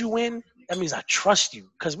let you in, that means I trust you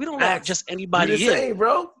because we don't let just anybody in. Same,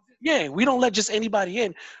 bro. Yeah, we don't let just anybody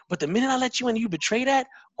in. But the minute I let you in, you betray that,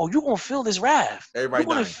 you're going to feel this wrath. You're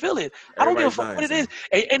going to feel it. I don't give a fuck what it is.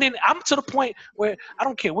 And then I'm to the point where I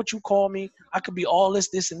don't care what you call me. I could be all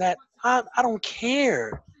this, and that. I don't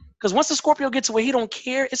care. Because once the Scorpio gets to where he don't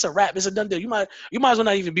care, it's a wrap. It's a done deal. You might as well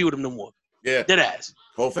not even be with him no more. Yeah. Dead ass.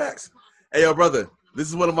 Full facts. Hey, yo, brother, this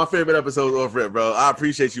is one of my favorite episodes off rip, bro. I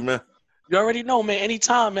appreciate you, man. You already know, man.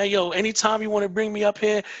 Anytime, man. Yo, anytime you want to bring me up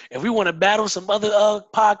here, if we want to battle some other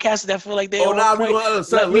podcasters that feel like they're on We point, gonna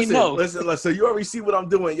let me know. Listen. So you already see what I'm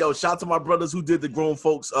doing. Yo, shout out to my brothers who did the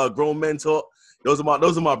grown men talk. Those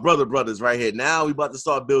are my brothers right here. Now we about to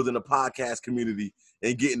start building a podcast community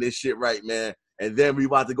and getting this shit right, man. And then we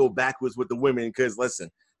about to go backwards with the women. Because listen,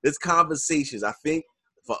 this conversations, I think,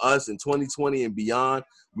 for us in 2020 and beyond,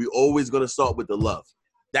 we always gonna start with the love.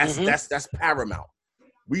 That's paramount.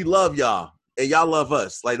 We love y'all, and y'all love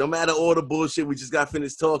us. Like, no matter all the bullshit we just got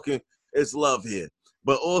finished talking, it's love here.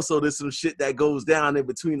 But also, there's some shit that goes down in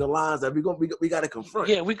between the lines that we got to confront.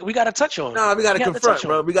 Yeah, we got to touch on. Nah, we got to confront,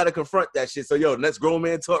 bro. We got to confront that shit. So, yo, next Grown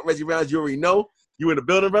Man Talk, Reggie Rounds, you already know. You in the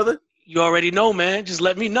building, brother? You already know, man. Just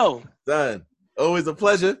let me know. Done. Always a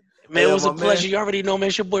pleasure. Man, it was a pleasure. You already know, man.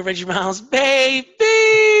 It's your boy, Reggie Rounds, baby.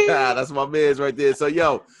 That's my man's right there. So,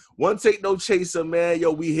 yo, one take, no chaser, man.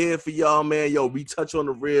 Yo, we here for y'all, man. Yo, we touch on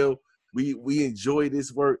the real. We enjoy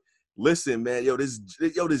this work. Listen, man,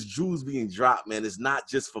 this jewels being dropped, man. It's not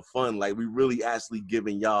just for fun. Like, we really actually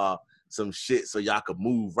giving y'all some shit so y'all can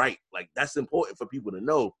move right. Like, that's important for people to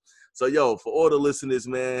know. So, yo, for all the listeners,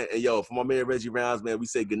 man, and yo, for my man Reggie Rounds, man, we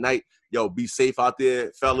say good night. Yo, be safe out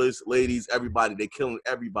there, fellas, ladies, everybody. They killing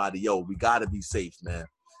everybody. Yo, we gotta be safe, man.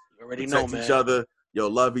 You already know, man. Each other. Yo,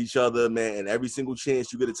 love each other, man. And every single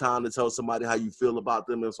chance you get a time to tell somebody how you feel about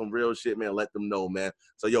them and some real shit, man, let them know, man.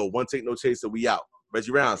 So, yo, one take, no chaser. We out.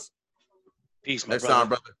 Reggie Rounds. Peace, my Next time,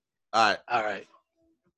 brother. All right. All right.